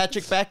bringing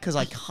Patrick back because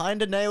I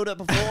kind of nailed it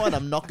before, and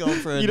I'm not going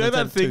for You know that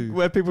attempt thing two.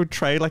 where people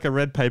trade like a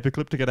red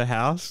paperclip to get a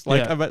house,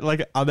 like Yeah.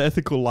 like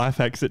unethical life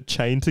hacks that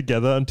chain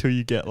together until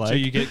you get like so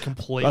you get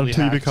completely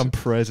until you hacked. become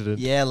president.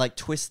 Yeah, like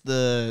twist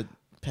the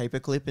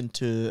paperclip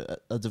into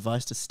a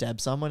device to stab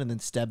someone, and then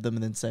stab them,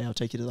 and then say, "I'll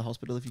take you to the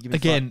hospital if you give me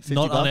Again, 50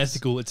 not bucks."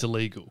 unethical, it's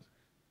illegal.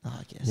 Oh,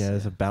 I guess. Yeah,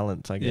 there's a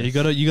balance, I guess.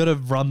 Yeah, you gotta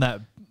run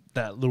that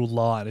little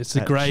line. It's the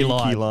That grey cheeky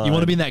line. line. You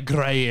want to be in that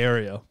grey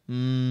area.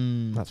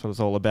 That's what it's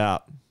all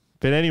about.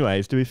 But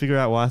anyways, do we figure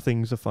out why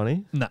things are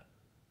funny? No.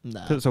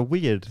 Nah. 'Cause it's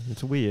weird.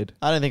 It's weird.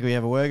 I don't think we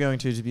ever were going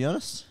to be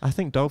honest. I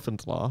think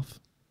dolphins laugh.